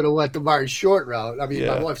why I sort of went the Martin Short route. I mean,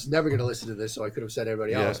 my wife's never going to listen to this, so I could have said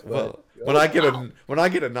everybody else. But when I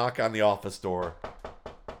get a knock on the office door,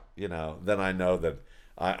 then I know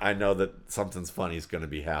that something's funny is going to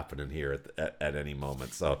be happening here at any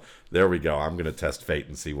moment. So there we go. I'm going to test fate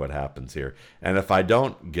and see what happens here. And if I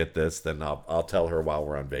don't get this, then I'll tell her while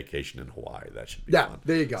we're on vacation in Hawaii. That should be Yeah, fun.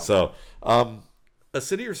 there you go. So, a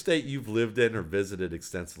city or state you've lived in or visited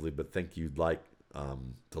extensively, but think you'd like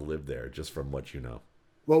to live there, just from what you know,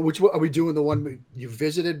 Well, which one are we doing? The one you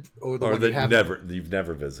visited or the or one you that haven't? you've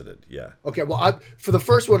never visited. Yeah, Okay, well, for the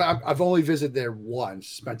first one, I've only visited there once,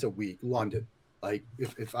 spent a week, London. Like,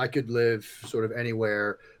 if I could live sort of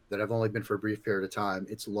anywhere that I've only been for a brief period of time,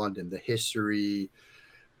 it's London. The history,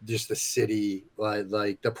 just the city,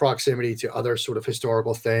 like the proximity to other sort of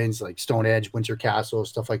historical things like Stonehenge, Windsor Castle,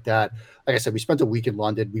 stuff like that. Like I said, we spent a week in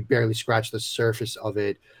London. We barely scratched the surface of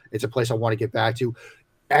it. It's a place I want to get back to.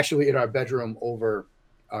 Actually, in our bedroom over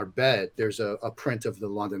our bed, there's a print of the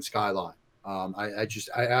London skyline. I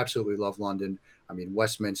absolutely love London. I mean,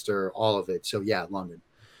 Westminster, all of it. So yeah, London.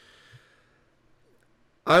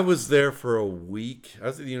 I was there for a week. I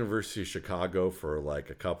was at the University of Chicago for like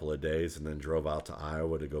a couple of days, and then drove out to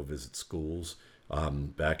Iowa to go visit schools.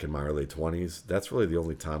 Back in my early 20s. That's really the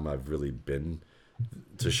only time I've really been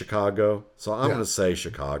to Chicago. So I'm going Yeah, to say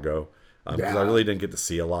Chicago, because I yeah, really didn't get to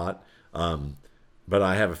see a lot. Um, but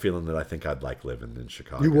I have a feeling that I think I'd like living in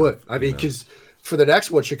you Chicago. would. I You mean, know, because for the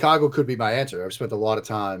next one, Chicago could be my answer. I've spent a lot of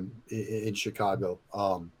time in Chicago.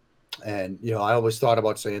 And I always thought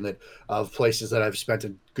about saying that of places that I've spent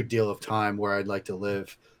a good deal of time where I'd like to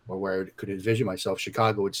live or where I could envision myself,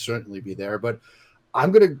 Chicago would certainly be there. But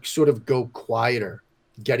I'm going to sort of go quieter.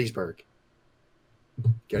 Gettysburg,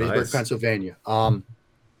 Gettysburg, nice, Pennsylvania.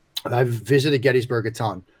 I've visited Gettysburg a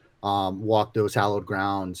ton. Walked those hallowed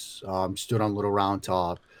grounds. Stood on Little Round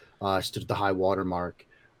Top. Stood at the high water mark.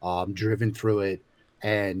 Driven through it,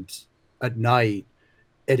 and at night,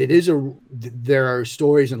 and it is a. There are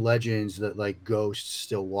stories and legends that like ghosts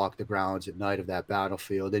still walk the grounds at night of that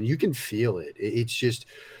battlefield, and you can feel it. It's just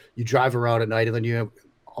you drive around at night, and then you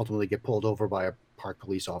ultimately get pulled over by a park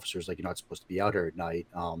police officers. Like you're not supposed to be out here at night.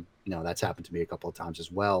 That's happened to me a couple of times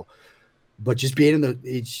as well, but just being in the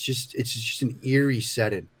it's just an eerie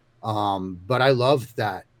setting. But I love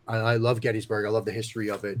that. I love Gettysburg. I love the history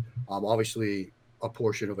of it. Obviously a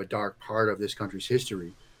portion of a dark part of this country's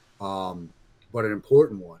history, um, but an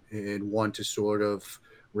important one and one to sort of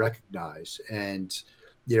recognize. And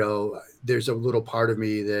there's a little part of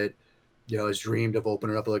me that has dreamed of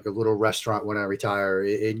opening up like a little restaurant when I retire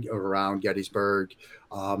in around Gettysburg.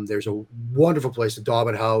 There's a wonderful place, the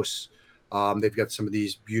Dobbin House. They've got some of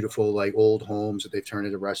these beautiful like old homes that they've turned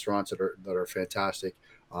into restaurants that are fantastic.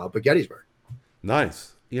 But Gettysburg,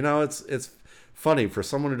 nice. It's funny for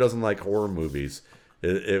someone who doesn't like horror movies.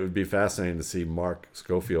 It would be fascinating to see Mark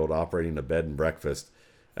Schofield operating a bed and breakfast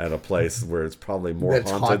at a place where it's probably more that's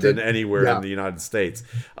haunted than haunted. anywhere in Yeah. the United States.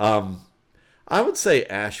 I would say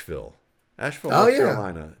Asheville, Oh North yeah.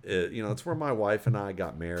 Carolina. It's where my wife and I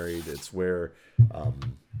got married.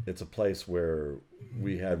 Um, it's a place where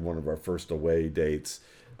we had one of our first away dates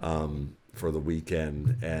for the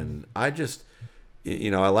weekend, and I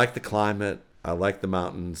like the climate. I like the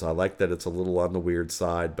mountains. I like that it's a little on the weird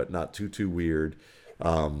side, but not too weird.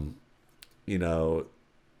 Um, you know,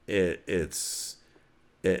 it's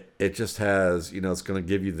it just has it's going to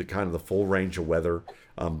give you the kind of the full range of weather,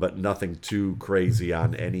 but nothing too crazy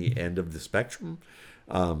on any end of the spectrum.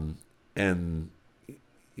 And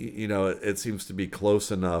it seems to be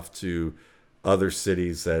close enough to other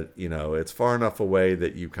cities that it's far enough away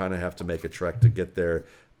that you kind of have to make a trek to get there,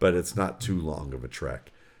 but it's not too long of a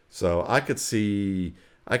trek. So I could see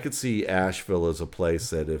Asheville as a place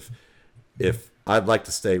that if I'd like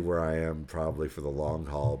to stay where I am probably for the long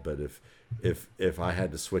haul, but if I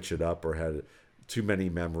had to switch it up or had too many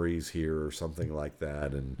memories here or something like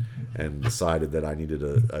that, and decided that I needed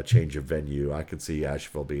a change of venue, I could see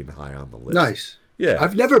Asheville being high on the list. Nice. Yeah,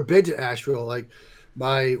 I've never been to Asheville. Like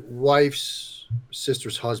my wife's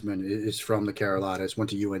sister's husband is from the Carolinas. Went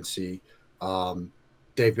to UNC.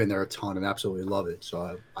 They've been there a ton and absolutely love it.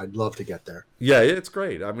 So I'd love to get there. yeah, it's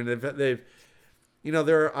great. I mean, they've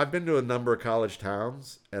there. I've been to a number of college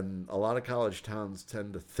towns, and a lot of college towns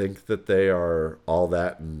tend to think that they are all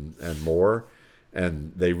that and more,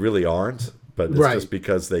 and they really aren't. But it's Right. just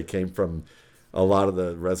because they came from a lot of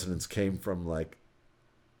the residents came from like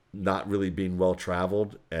not really being well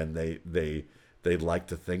traveled, and they like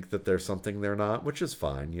to think that there's something they're not, which is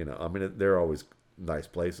fine. I mean, they're always nice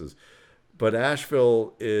places. But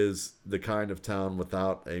Asheville is the kind of town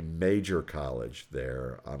without a major college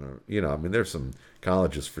there. I mean, there's some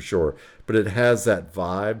colleges for sure, but it has that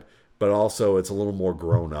vibe. But also, it's a little more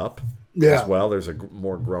grown up as Yeah. well. There's a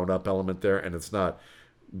more grown up element there, and it's not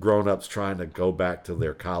grown-ups trying to go back to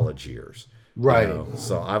their college years. Right.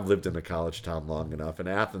 So I've lived in a college town long enough, and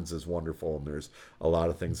Athens is wonderful, and there's a lot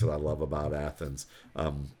of things that I love about Athens.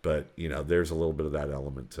 But there's a little bit of that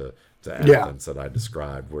element to Yeah. Athens that I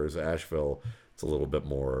described, whereas Asheville, it's a little bit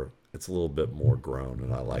more grown,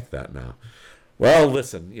 and I like that now. Well,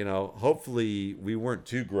 listen, hopefully we weren't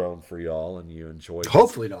too grown for y'all, and you enjoyed this,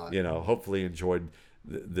 Hopefully not. hopefully enjoyed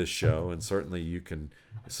this show, and certainly you can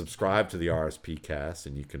subscribe to the RSP cast,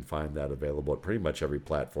 and you can find that available at pretty much every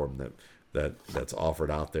platform that's offered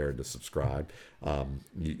out there to subscribe.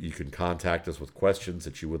 You can contact us with questions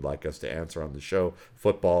that you would like us to answer on the show,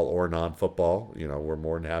 football or non-football. We're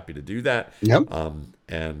more than happy to do that. Yep.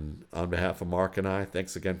 And on behalf of Mark and I,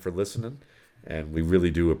 thanks again for listening, and we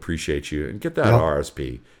really do appreciate you. And get that Yep.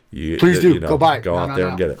 RSP. Please do. Go buy it. Go out there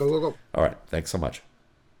and get it. Go. All right. Thanks so much.